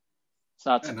 It's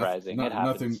not surprising. It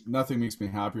happens. Nothing makes me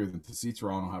happier than to see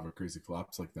Toronto have a crazy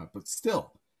collapse like that. But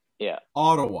still, Yeah.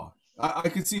 Ottawa. I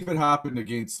could see if it happened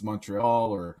against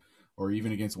Montreal or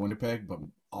even against Winnipeg, but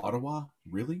Ottawa,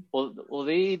 really? Well,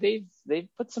 they've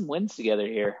put some wins together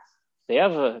here. They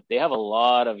have a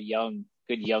lot of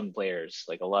good young players,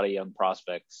 like a lot of young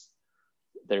prospects.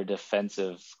 Their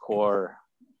defensive core,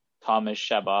 Thomas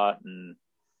Chabot and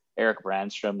Eric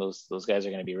Brandstrom, those guys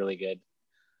are going to be really good.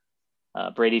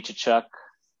 Brady Tkachuk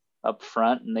up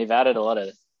front, and they've added a lot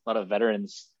of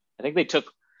veterans. I think they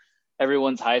took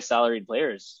everyone's high salaried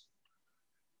players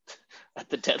at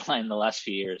the deadline the last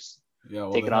few years. Yeah,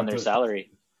 well, taking on their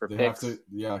salary for picks.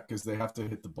 Because they have to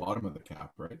hit the bottom of the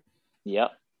cap, right?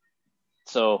 Yep.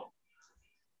 So,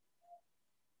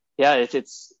 yeah,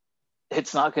 it's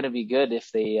not going to be good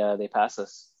if they pass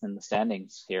us in the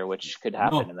standings here, which could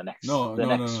happen in the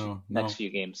next few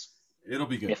games. It'll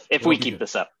be good if we keep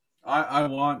this up. I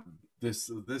want this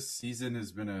season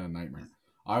has been a nightmare.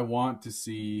 I want to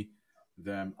see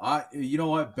them. You know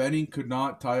what? Benning could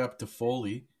not tie up to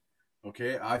Foley.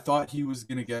 Okay, I thought he was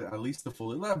gonna get at least the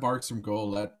Foley. Let Markstrom go.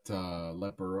 Let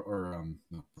Tanev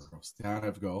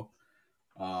go.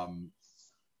 I'm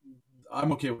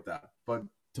okay with that. But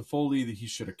Toffoli, he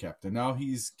should have kept, and now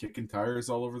he's kicking tires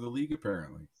all over the league.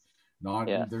 Apparently,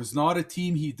 there's not a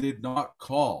team he did not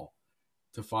call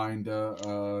to find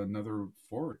another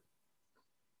forward.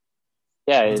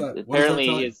 Yeah,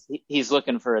 apparently he's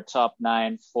looking for a top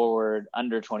 9 forward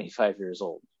under 25 years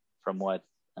old, from what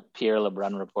Pierre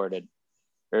LeBrun reported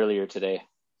earlier today.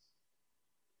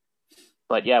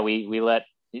 But yeah, we let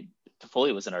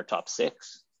Toffoli was in our top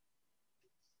 6,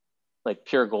 like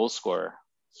pure goal scorer.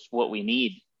 It's what we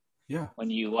need. Yeah.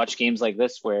 When you watch games like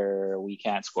this where we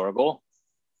can't score a goal.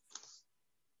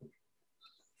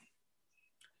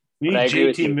 We need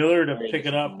JT Miller to pick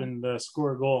it up and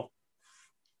score a goal.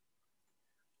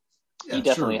 Yeah, he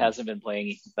definitely hasn't been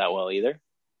playing that well either.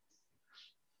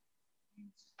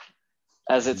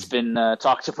 As it's been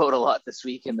talked about a lot this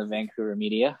week in the Vancouver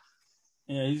media.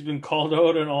 Yeah, he's been called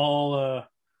out in all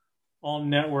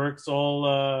networks,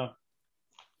 all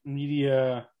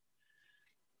media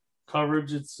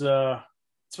coverage. It's been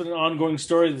an ongoing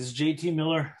story, this JT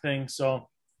Miller thing. So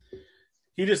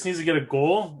he just needs to get a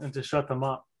goal and to shut them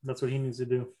up. That's what he needs to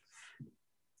do.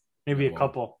 Maybe a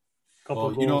couple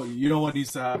goals. You know what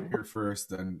needs to happen here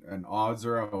first, and odds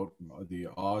are out. The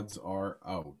odds are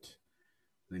out.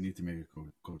 They need to make a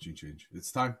coaching change. It's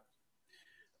time.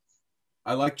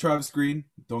 I like Travis Green.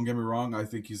 Don't get me wrong. I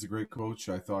think he's a great coach.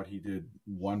 I thought he did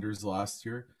wonders last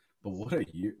year. But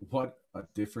what a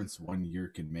difference 1 year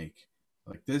can make.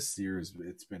 Like this year,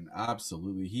 it's been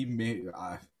absolutely.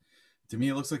 To me,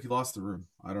 it looks like he lost the room.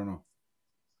 I don't know.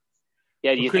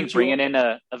 Yeah, do you think bringing in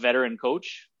a veteran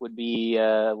coach would be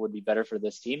better for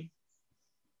this team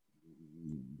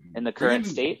in the current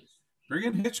state? Bring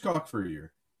in Hitchcock for a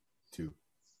year, too.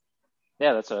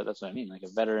 Yeah, that's what I mean. Like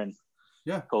a veteran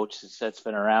coach that's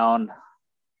been around,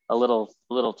 a little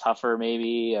tougher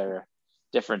maybe, or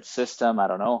different system. I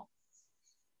don't know,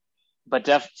 but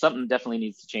something definitely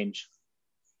needs to change.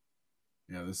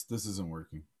 Yeah, this isn't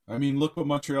working. I mean, look what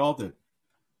Montreal did.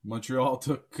 Montreal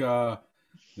took cut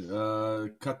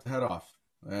the head off,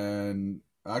 and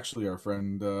actually, our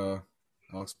friend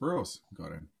Alex Burrows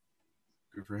got in.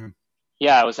 Good for him.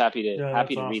 Yeah, I was happy to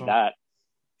awesome. read that.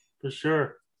 For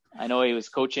sure. I know he was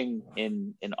coaching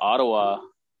in Ottawa,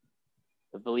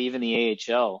 I believe in the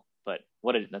AHL, but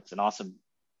that's an awesome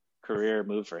career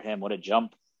move for him. What a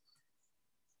jump.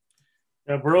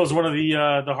 Yeah, Burrow's one of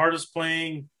the hardest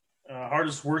playing,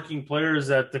 hardest working players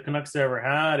that the Canucks ever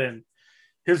had, and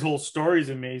his whole story is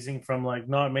amazing, from like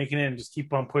not making it and just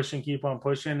keep on pushing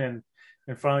and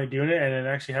finally doing it and then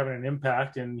actually having an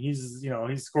impact. And he's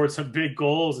scored some big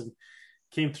goals and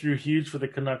came through huge for the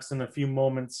Canucks in a few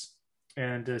moments.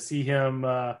 And to see him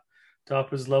to up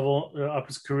his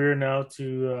career now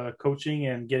to coaching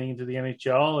and getting into the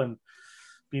NHL and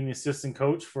being the assistant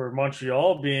coach for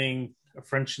Montreal, being a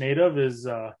French native is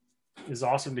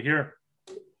awesome to hear.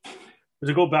 But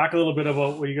to go back a little bit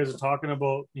about what you guys are talking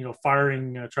about,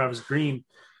 firing Travis Green,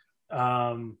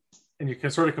 and you can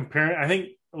sort of compare it. I think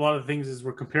a lot of things is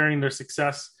we're comparing their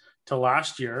success to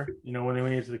last year, when they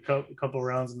went into the couple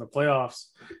rounds in the playoffs.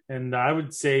 And I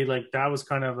would say like that was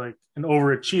kind of like an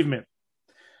overachievement.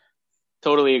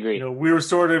 Totally agree. We were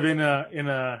sort of in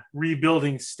a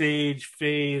rebuilding stage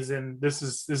phase, and this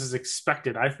is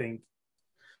expected, I think,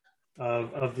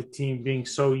 of the team being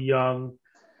so young.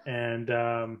 And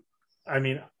I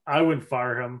mean, I wouldn't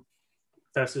fire him.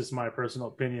 That's just my personal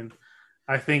opinion.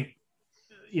 I think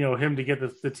him to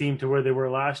get the team to where they were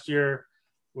last year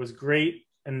was great,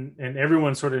 and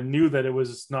everyone sort of knew that it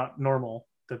was not normal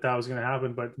that was going to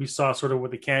happen, but we saw sort of what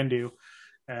they can do,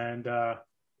 and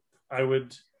I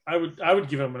would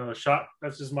give him another shot.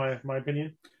 That's just my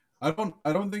opinion. I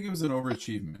don't think it was an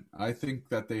overachievement. I think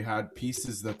that they had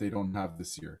pieces that they don't have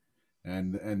this year,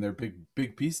 and they're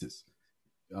big pieces.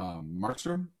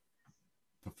 Markstrom,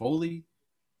 Toffoli,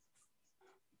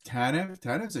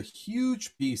 Tanev's a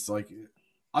huge piece, like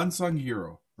unsung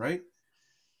hero, right?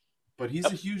 But he's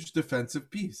a huge defensive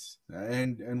piece.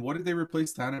 And what did they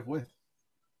replace Tanev with?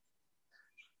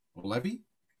 Levy?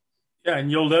 Yeah,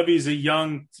 and Levy's a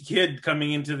young kid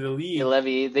coming into the league.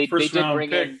 Levy, they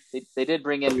did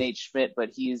bring in Nate Schmidt,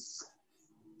 but he's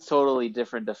totally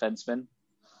different defenseman.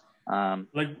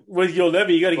 Like with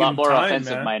Levy, you got to give him more time,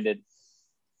 offensive man. minded.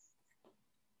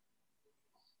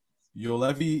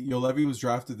 Levy was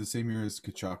drafted the same year as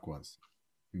Tkachuk was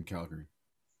in Calgary.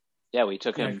 Yeah, we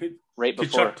took him right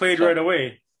before. Tkachuk played right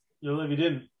away. Levy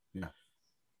didn't. Yeah.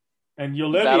 And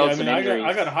Levy, I mean,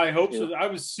 I got high hopes. Yeah. I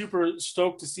was super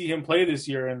stoked to see him play this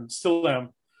year, and still am.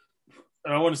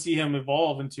 And I want to see him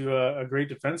evolve into a great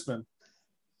defenseman.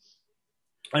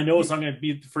 I know it's not going to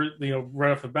be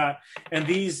right off the bat. And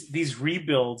these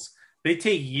rebuilds, they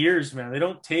take years, man. They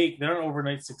aren't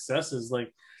overnight successes.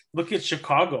 Like, look at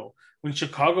Chicago. When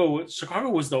Chicago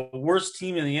was the worst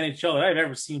team in the NHL that I've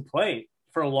ever seen play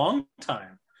for a long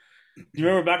time. Do you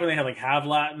remember back when they had like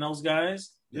Havlat and those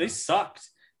guys? Yeah. They sucked,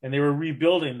 and they were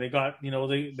rebuilding. They got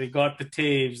they got the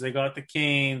Taves, they got the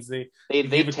Canes. They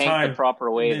tanked the proper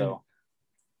way though.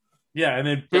 Yeah, and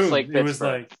then boom, just like it was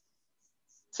like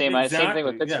same thing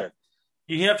with Pittsburgh.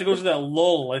 Yeah. You have to go to that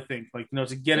lull, I think,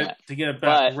 to get it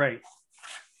back right.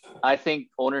 I think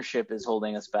ownership is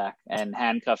holding us back and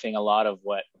handcuffing a lot of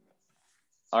what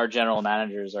our general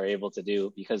managers are able to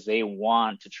do, because they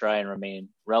want to try and remain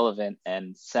relevant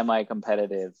and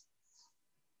semi-competitive,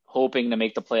 hoping to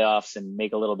make the playoffs and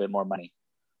make a little bit more money.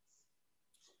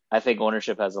 I think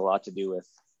ownership has a lot to do with.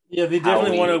 Yeah, they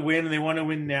definitely want to win, and they want to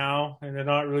win now, and they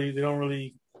don't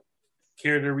really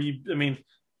care to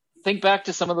think back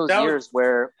to some of those years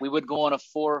where we would go on a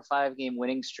 4 or 5 game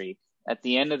winning streak at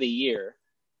the end of the year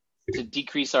to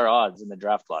decrease our odds in the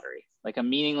draft lottery. Like a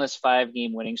meaningless 5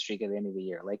 game winning streak at the end of the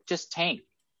year. Like, just tank.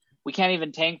 We can't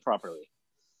even tank properly.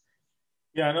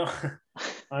 Yeah, I know.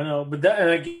 I know. But that,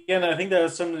 and again, I think that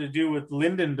has something to do with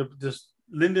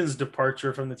Linden's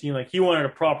departure from the team. Like, he wanted a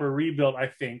proper rebuild, I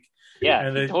think. Yeah,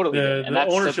 and totally. And the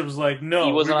ownership was like, no.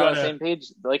 He wasn't on the same page.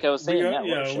 Like I was saying.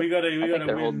 We got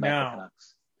to win now.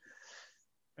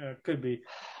 Could be.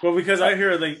 Well, because I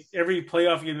hear like every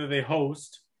playoff game that they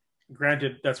host,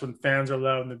 granted, that's when fans are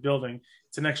allowed in the building,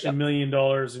 it's an extra $1 million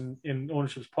in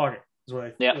ownership's pocket, is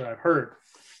what I've heard.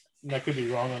 And I could be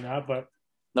wrong on that, but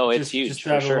no, it's huge. Just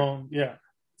that alone, yeah,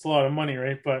 it's a lot of money,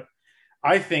 right? But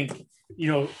I think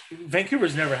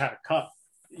Vancouver's never had a cup.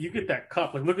 You get that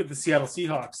cup. Like, look at the Seattle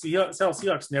Seahawks. Seattle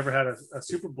Seahawks never had a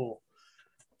Super Bowl.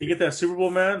 You get that Super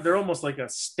Bowl, man, they're almost like a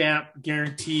stamp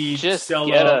guaranteed just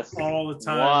sell out all the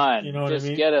time. You know what I mean?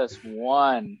 Just get us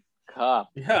one cup.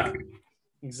 Yeah,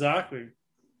 exactly.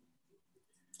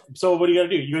 So what do you got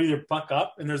to do? You got to either buck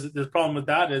up, and there's a problem with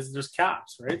that is there's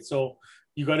caps, right? So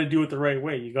you got to do it the right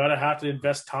way. You got to have to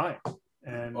invest time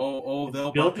and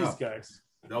they'll build these guys.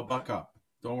 They'll buck up.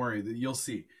 Don't worry, you'll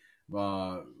see.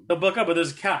 They'll buck up, but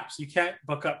there's caps. You can't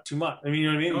buck up too much. I mean,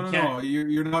 you know what I mean? No.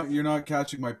 You're not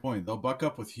catching my point. They'll buck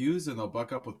up with Hughes and they'll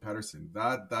buck up with Pettersson.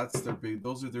 That's their big.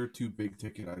 Those are their 2 big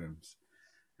ticket items.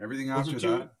 Everything after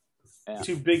that,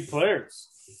 2 big players,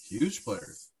 huge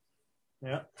players.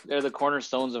 Yeah, they're the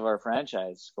cornerstones of our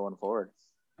franchise going forward.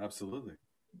 Absolutely,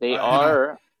 they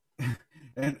are.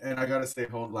 And I gotta say,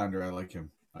 Holdlander, I like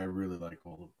him. I really like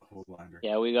Holdlander.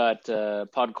 Yeah, we got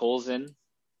Podkolzin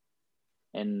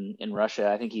in Russia.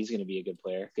 I think he's going to be a good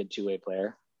player, good 2-way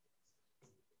player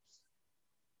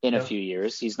in a few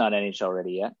years. He's not NHL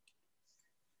ready yet,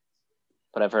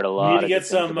 but I've heard a lot. We need to get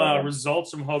some results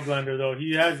from Hoaglander, though.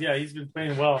 He's been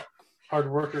playing well.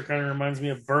 Hard worker, kind of reminds me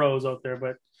of Burrows out there,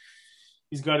 but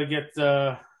he's got to get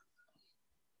some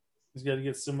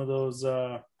of those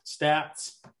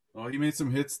stats. Oh, he made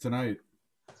some hits tonight.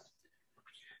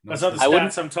 That's not the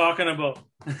stats I'm talking about.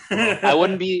 I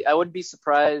wouldn't be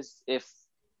surprised if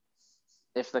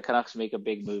the Canucks make a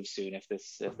big move soon if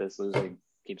this losing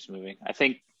keeps moving. I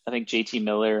think JT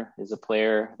Miller is a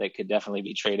player that could definitely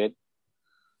be traded.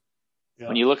 Yeah.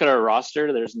 When you look at our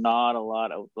roster, there's not a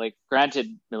lot of, like, granted,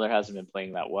 Miller hasn't been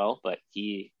playing that well, but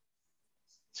he's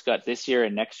got this year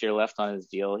and next year left on his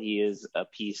deal. He is a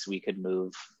piece we could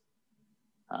move.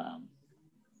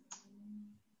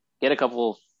 Get a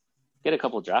couple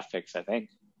draft picks, I think.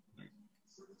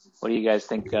 What do you guys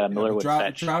think Miller would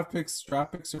fetch? Draft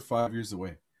picks are 5 years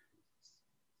away.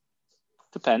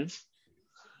 Depends.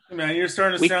 Man, you're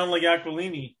starting to sound like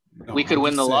Aquilini. No, we could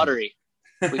win the lottery.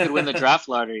 We could win the draft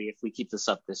lottery if we keep this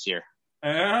up this year.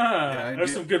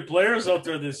 There's some good players out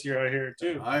there this year, I hear,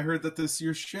 too. I heard that this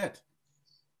year's shit.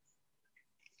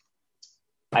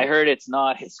 I heard it's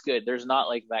not as good. There's not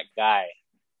like that guy.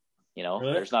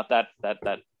 Really? There's not that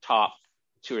top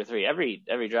 2 or 3. Every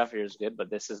draft year is good,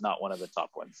 but this is not one of the top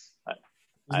ones.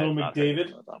 No McDavid?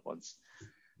 One of the top ones.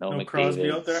 No McDavid,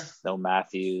 Crosby out there? No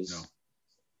Matthews.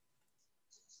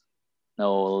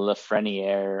 No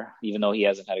Lafreniere, even though he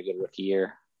hasn't had a good rookie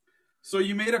year. So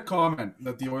you made a comment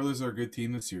that the Oilers are a good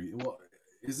team this year. Well,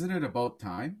 isn't it about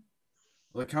time?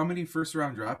 Like, how many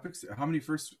first-round draft picks, how many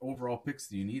first overall picks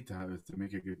do you need to have to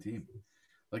make a good team?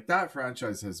 Like, that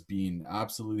franchise has been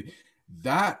absolutely...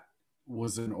 That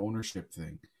was an ownership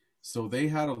thing. So they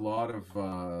had a lot of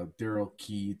Daryl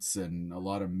Keats and a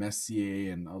lot of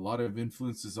Messier and a lot of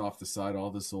influences off the side, all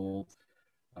this old...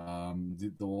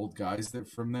 the old guys that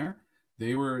from there.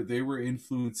 They were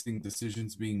influencing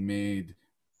decisions being made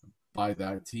by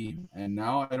that team, and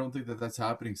now I don't think that that's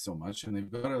happening so much. And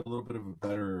they've got a little bit of a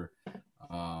better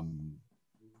front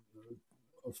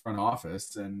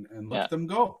office, and let them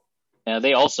go. Yeah,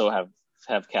 they also have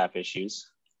cap issues,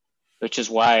 which is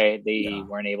why they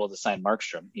weren't able to sign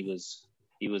Markstrom. He was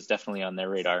definitely on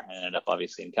their radar and ended up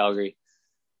obviously in Calgary.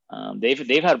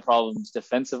 They've had problems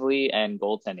defensively and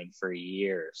goaltending for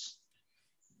years.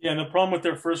 Yeah, and the problem with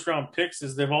their first round picks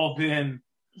is they've all been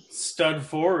stud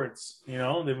forwards. They've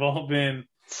all been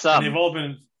some. They've all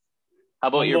been. How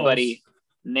about your buddy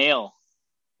Nail?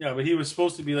 Yeah, but he was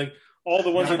supposed to be like all the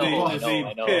ones that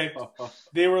they picked.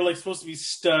 They were like supposed to be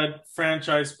stud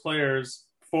franchise players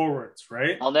forwards,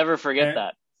 right? I'll never forget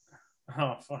that.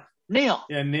 Oh, fuck. Nail.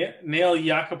 Yeah, Nail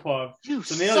Yakupov.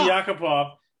 Nail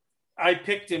Yakupov. I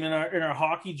picked him in our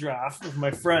hockey draft with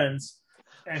my friends,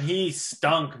 and he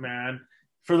stunk, man.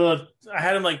 I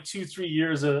had him like 2-3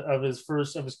 years of his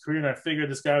career, and I figured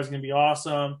this guy was going to be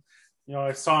awesome.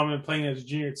 I saw him playing as a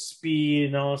junior at speed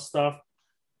and all this stuff.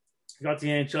 He got to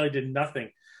the NHL, he did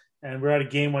nothing. And we're at a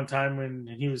game one time when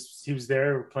he was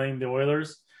there, we're playing the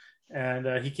Oilers,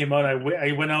 and he came out.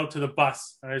 I went out to the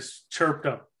bus and I just chirped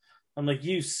him. I'm like,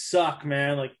 "You suck,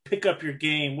 man! Like, pick up your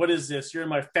game. What is this? You're in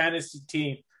my fantasy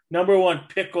team, number 1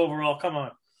 pick overall. Come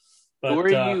on." But,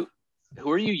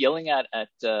 who are you yelling at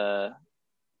the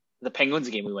Penguins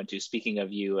game we went to? Speaking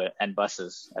of you and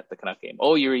buses at the Canuck game.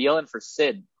 Oh, you were yelling for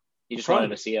Sid. You just wanted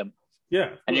to see him.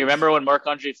 Yeah. And you remember when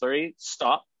Marc-Andre Fleury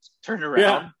stopped, turned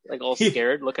around, like all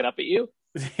scared, looking up at you?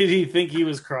 Did he think he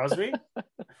was Crosby?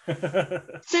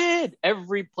 Sid!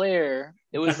 Every player.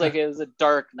 It was a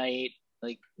dark night.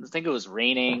 Like, I think it was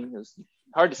raining. It was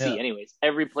hard to see. Anyways,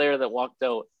 every player that walked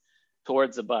out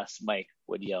towards the bus, Mike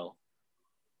would yell.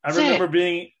 I remember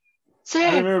being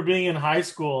in high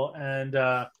school, and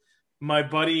my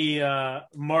buddy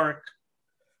Mark,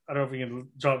 I don't know if we can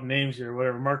drop names here or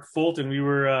whatever, Mark Fulton, we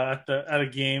were at a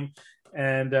game,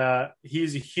 and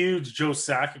he's a huge Joe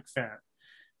Sakic fan.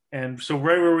 And so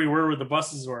right where we were, where the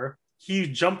buses were, he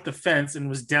jumped the fence and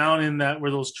was down in that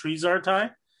where those trees are, Ty.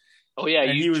 Oh, yeah,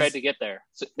 you tried to get there.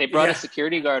 So they brought a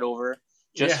security guard over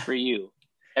just for you.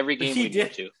 Every game we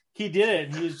went to. He did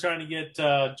it. He was trying to get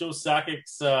Joe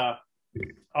Sakic's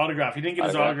autograph. He didn't get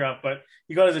his autograph, but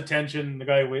he got his attention. The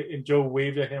guy and Joe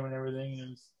waved at him and everything. It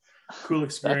was a cool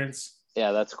experience.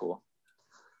 That's cool.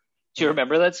 Do you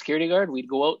remember that security guard? We'd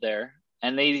go out there,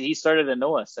 and he started to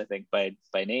know us, I think, by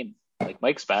name. Like,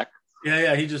 Mike's back.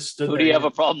 Yeah, he just stood there. Who do you have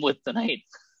a problem with tonight?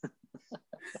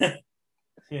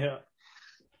 Yeah.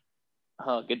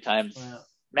 Oh, good times. Yeah.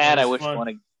 Man, I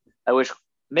wish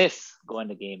miss going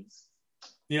to games.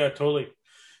 Yeah, totally.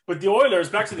 But the Oilers,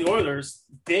 back to the Oilers,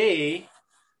 they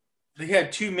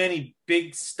had too many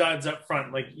big studs up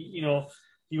front. Like, you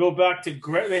go back to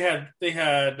they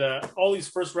had all these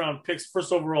first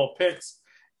overall picks,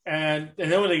 and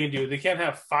then what they can do? They can't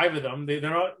have 5 of them. They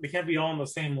can't be all on the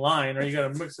same line, or you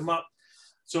got to mix them up.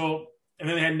 So, and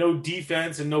then they had no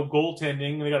defense and no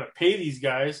goaltending, and they got to pay these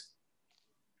guys.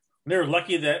 They're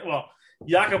lucky that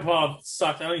Yakupov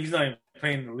sucked. He's not even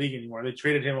playing in the league anymore. They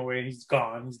traded him away. He's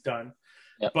gone. He's done.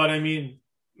 Yep. But I mean,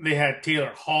 they had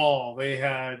Taylor Hall. They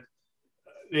had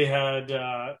McDavid.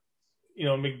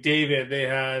 They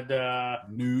had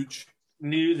Nuge.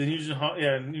 Nugent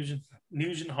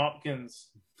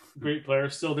Hopkins, great player,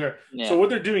 still there. Yeah. So what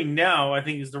they're doing now, I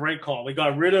think, is the right call. They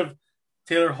got rid of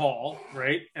Taylor Hall,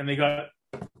 right? And they got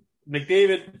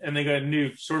McDavid and they got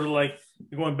Nuge, sort of like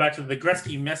going back to the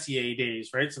Gretzky Messier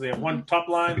days, right? So they have one top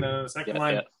line, the second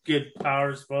line, good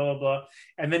powers, blah, blah, blah.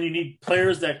 And then you need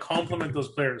players that complement those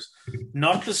players,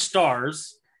 not the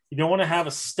stars. You don't want to have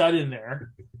a stud in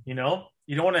there, you know?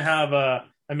 You don't want to have a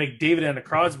McDavid and a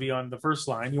Crosby on the first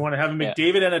line. You want to have a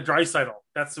McDavid and a Draisaitl.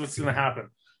 That's what's going to happen.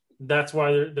 That's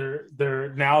why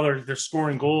they're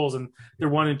scoring goals and they're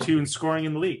 1 and 2 and scoring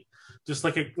in the league. Just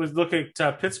like look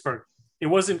at Pittsburgh. It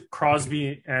wasn't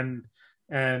Crosby and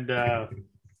Malkin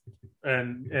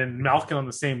on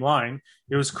the same line.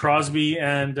 It was Crosby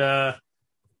and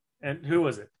who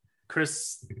was it?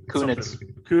 Chris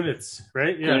Kunitz,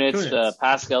 right? Yeah, Kunitz.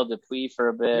 Pascal Dupuis for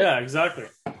a bit. Yeah, exactly.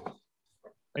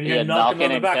 And you had Malkin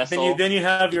on the back. Then you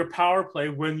have your power play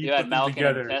when you put them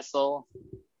together. And Kessel.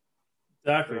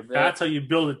 Exactly. That's how you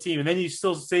build a team. And then you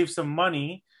still save some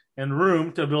money and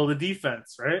room to build a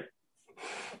defense, right?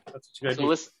 That's what you got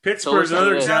to do. Pittsburgh's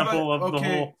another example of the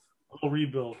whole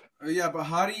rebuild. Yeah, but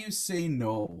how do you say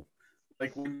no?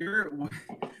 Like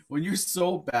when you're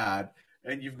so bad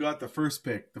and you've got the first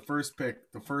pick, the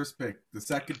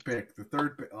second pick, the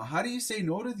third pick, how do you say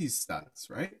no to these stats,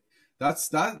 right?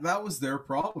 That was their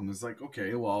problem. It's like,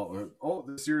 okay, well,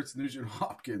 this year it's Nugent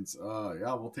Hopkins.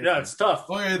 Yeah, we'll take him. It's tough.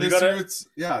 Okay, this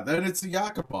year then it's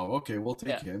Yakupov. Okay, we'll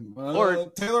take him.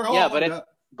 Or Taylor Hall. Yeah,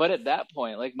 but at that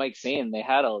point, like Mike's saying, they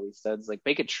had all these studs. Like,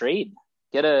 make a trade.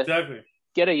 Get a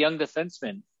young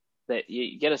defenseman that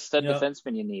you get a stud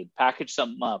defenseman you need. Package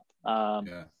something up.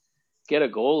 Get a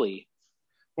goalie.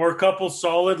 Or a couple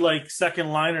solid like second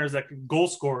liners that can goal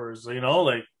scorers,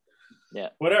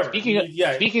 whatever. Speaking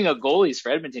of goalies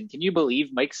for Edmonton, can you believe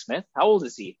Mike Smith? How old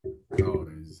is he? Oh,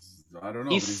 I don't know,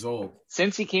 but he's old.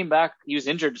 Since he came back, he was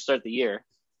injured to start the year.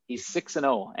 He's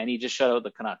 6-0, and he just shut out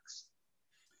the Canucks.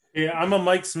 Yeah, I'm a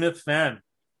Mike Smith fan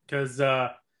because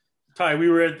Ty, we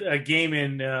were at a game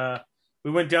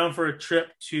we went down for a trip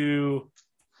to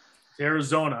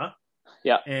Arizona.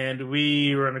 Yeah, and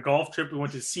we were on a golf trip. We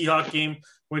went to a Seahawks game,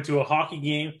 went to a hockey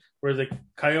game where the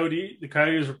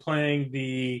Coyotes were playing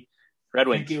the Red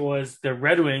Wings. I think it was the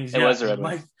Red Wings. It was the Red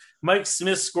Wings. Mike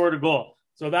Smith scored a goal.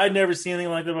 So I'd never seen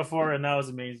anything like that before, and that was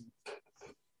amazing.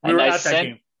 That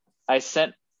game. I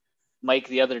sent Mike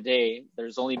the other day.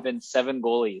 There's only been 7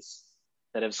 goalies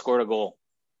that have scored a goal.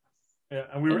 Yeah,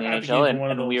 and we were at the NHL, game for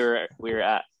one of those. We were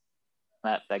at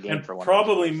that game for one.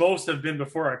 Probably most have been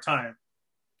before our time.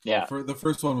 Yeah. For the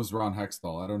first one was Ron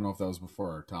Hextall. I don't know if that was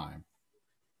before our time.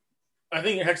 I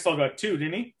think Hextall got 2,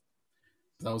 didn't he?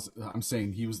 I'm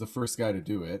saying he was the first guy to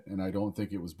do it, and I don't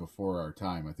think it was before our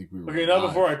time. I think we were not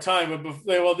before our time, but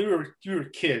we were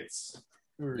kids.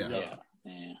 We were young.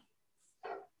 Yeah.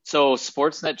 So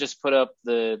Sportsnet just put up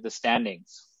the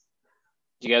standings.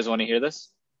 Do you guys want to hear this?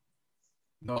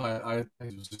 No, I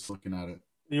was just looking at it.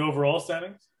 The overall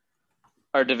standings?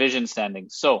 Our division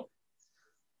standings. So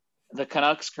the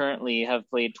Canucks currently have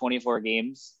played 24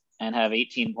 games and have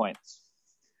 18 points.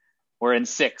 We're in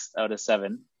 6th out of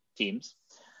 7 teams.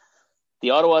 The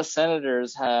Ottawa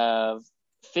Senators have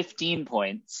 15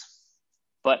 points,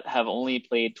 but have only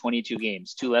played 22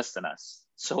 games, 2 less than us.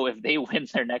 So if they win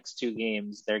their next 2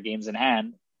 games, their games in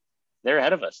hand, they're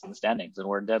ahead of us in the standings, and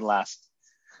we're dead last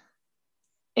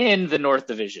in the North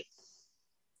Division.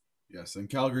 Yes, and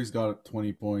Calgary's got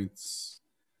 20 points,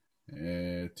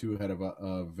 2 ahead of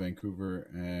Vancouver,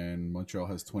 and Montreal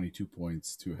has 22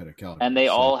 points, 2 ahead of Calgary. And they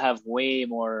all have way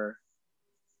more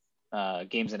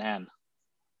games in hand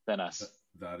than us.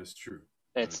 That is true.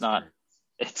 It's not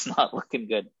looking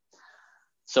good.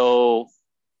 So,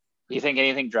 do you think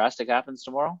anything drastic happens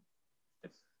tomorrow,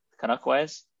 Canuck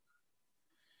wise?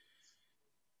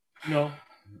 No.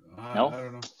 I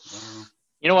don't know.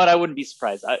 You know what? I wouldn't be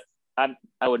surprised. I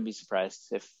wouldn't be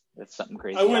surprised if something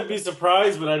crazy. I wouldn't be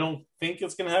surprised, but I don't think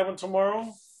it's going to happen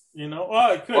tomorrow.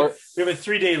 Well, it could. We have a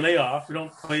 3-day layoff. We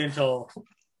don't play until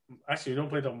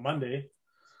Monday.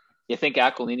 You think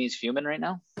Aquilini's fuming right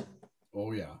now?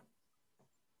 Oh, yeah.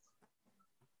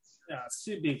 Yeah, it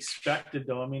should be expected,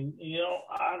 though. I mean,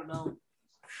 I don't know.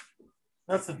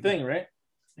 That's the thing, right?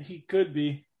 He could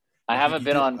be. I haven't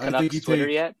been on Canucks Twitter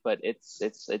yet, but it's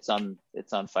on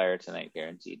fire tonight,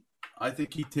 guaranteed. I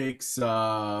think he takes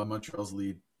Montreal's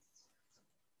lead.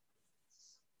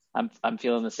 I'm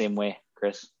feeling the same way,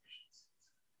 Chris.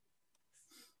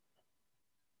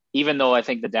 even though I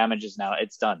think the damage is now,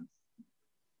 it's done.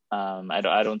 I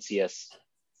don't see us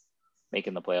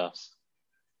making the playoffs.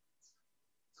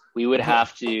 We would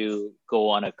have to go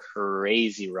on a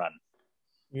crazy run.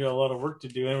 You got a lot of work to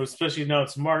do, and especially now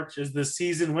it's March. When's the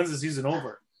season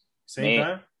over? Same May.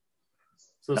 time?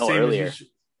 So no, same earlier.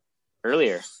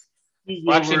 Earlier.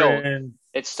 Well, actually, no.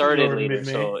 It started later,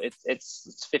 mid-May. So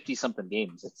it's 50-something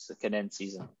games. It's a condensed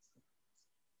season.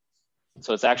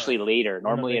 So it's actually later.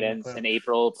 Normally it ends in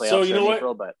April, playoffs so you know in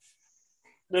April, but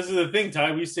this is the thing,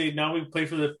 Ty. We say now we play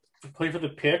for the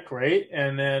pick, right?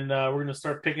 And then we're going to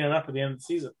start picking it up at the end of the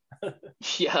season.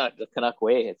 Yeah, the Canuck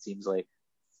way, it seems like.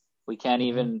 We can't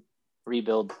even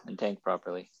rebuild and tank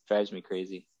properly. Drives me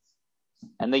crazy.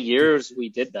 And the years we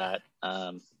did that,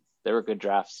 they were good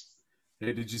drafts.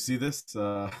 Hey, did you see this?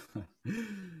 At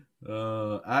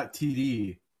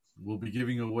TD, we'll be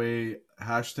giving away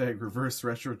 #reverse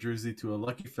retro jersey to a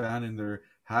lucky fan in their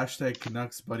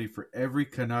 #Canucks buddy for every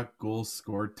Canuck goal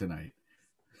scored tonight.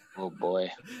 Oh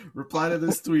boy. Reply to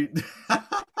this tweet. I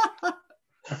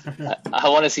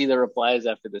want to see the replies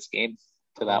after this game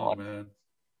to that one. Man.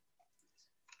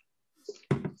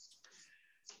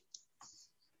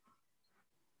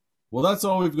 Well, that's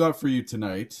all we've got for you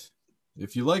tonight.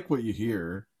 If you like what you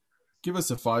hear, give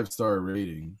us a 5-star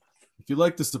rating. If you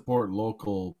like to support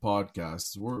local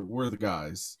podcasts, we're the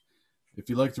guys. If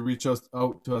you'd like to reach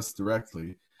out to us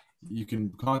directly, you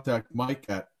can contact Mike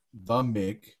at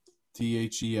themig,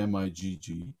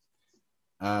 THEMIGG,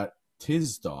 at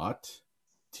tizdot,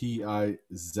 TIZZDOT,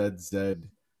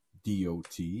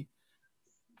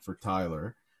 for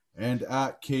Tyler, and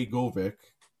at kgovic,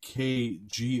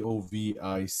 KGOVIC,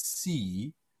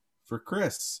 for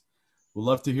Chris. We'd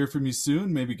love to hear from you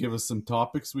soon. Maybe give us some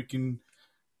topics we can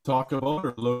talk about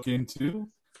or look into.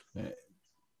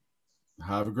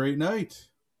 Have a great night.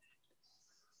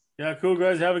 Yeah, cool,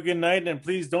 guys. Have a good night. And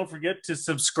please don't forget to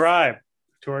subscribe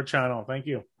to our channel. Thank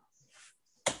you.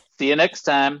 See you next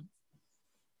time.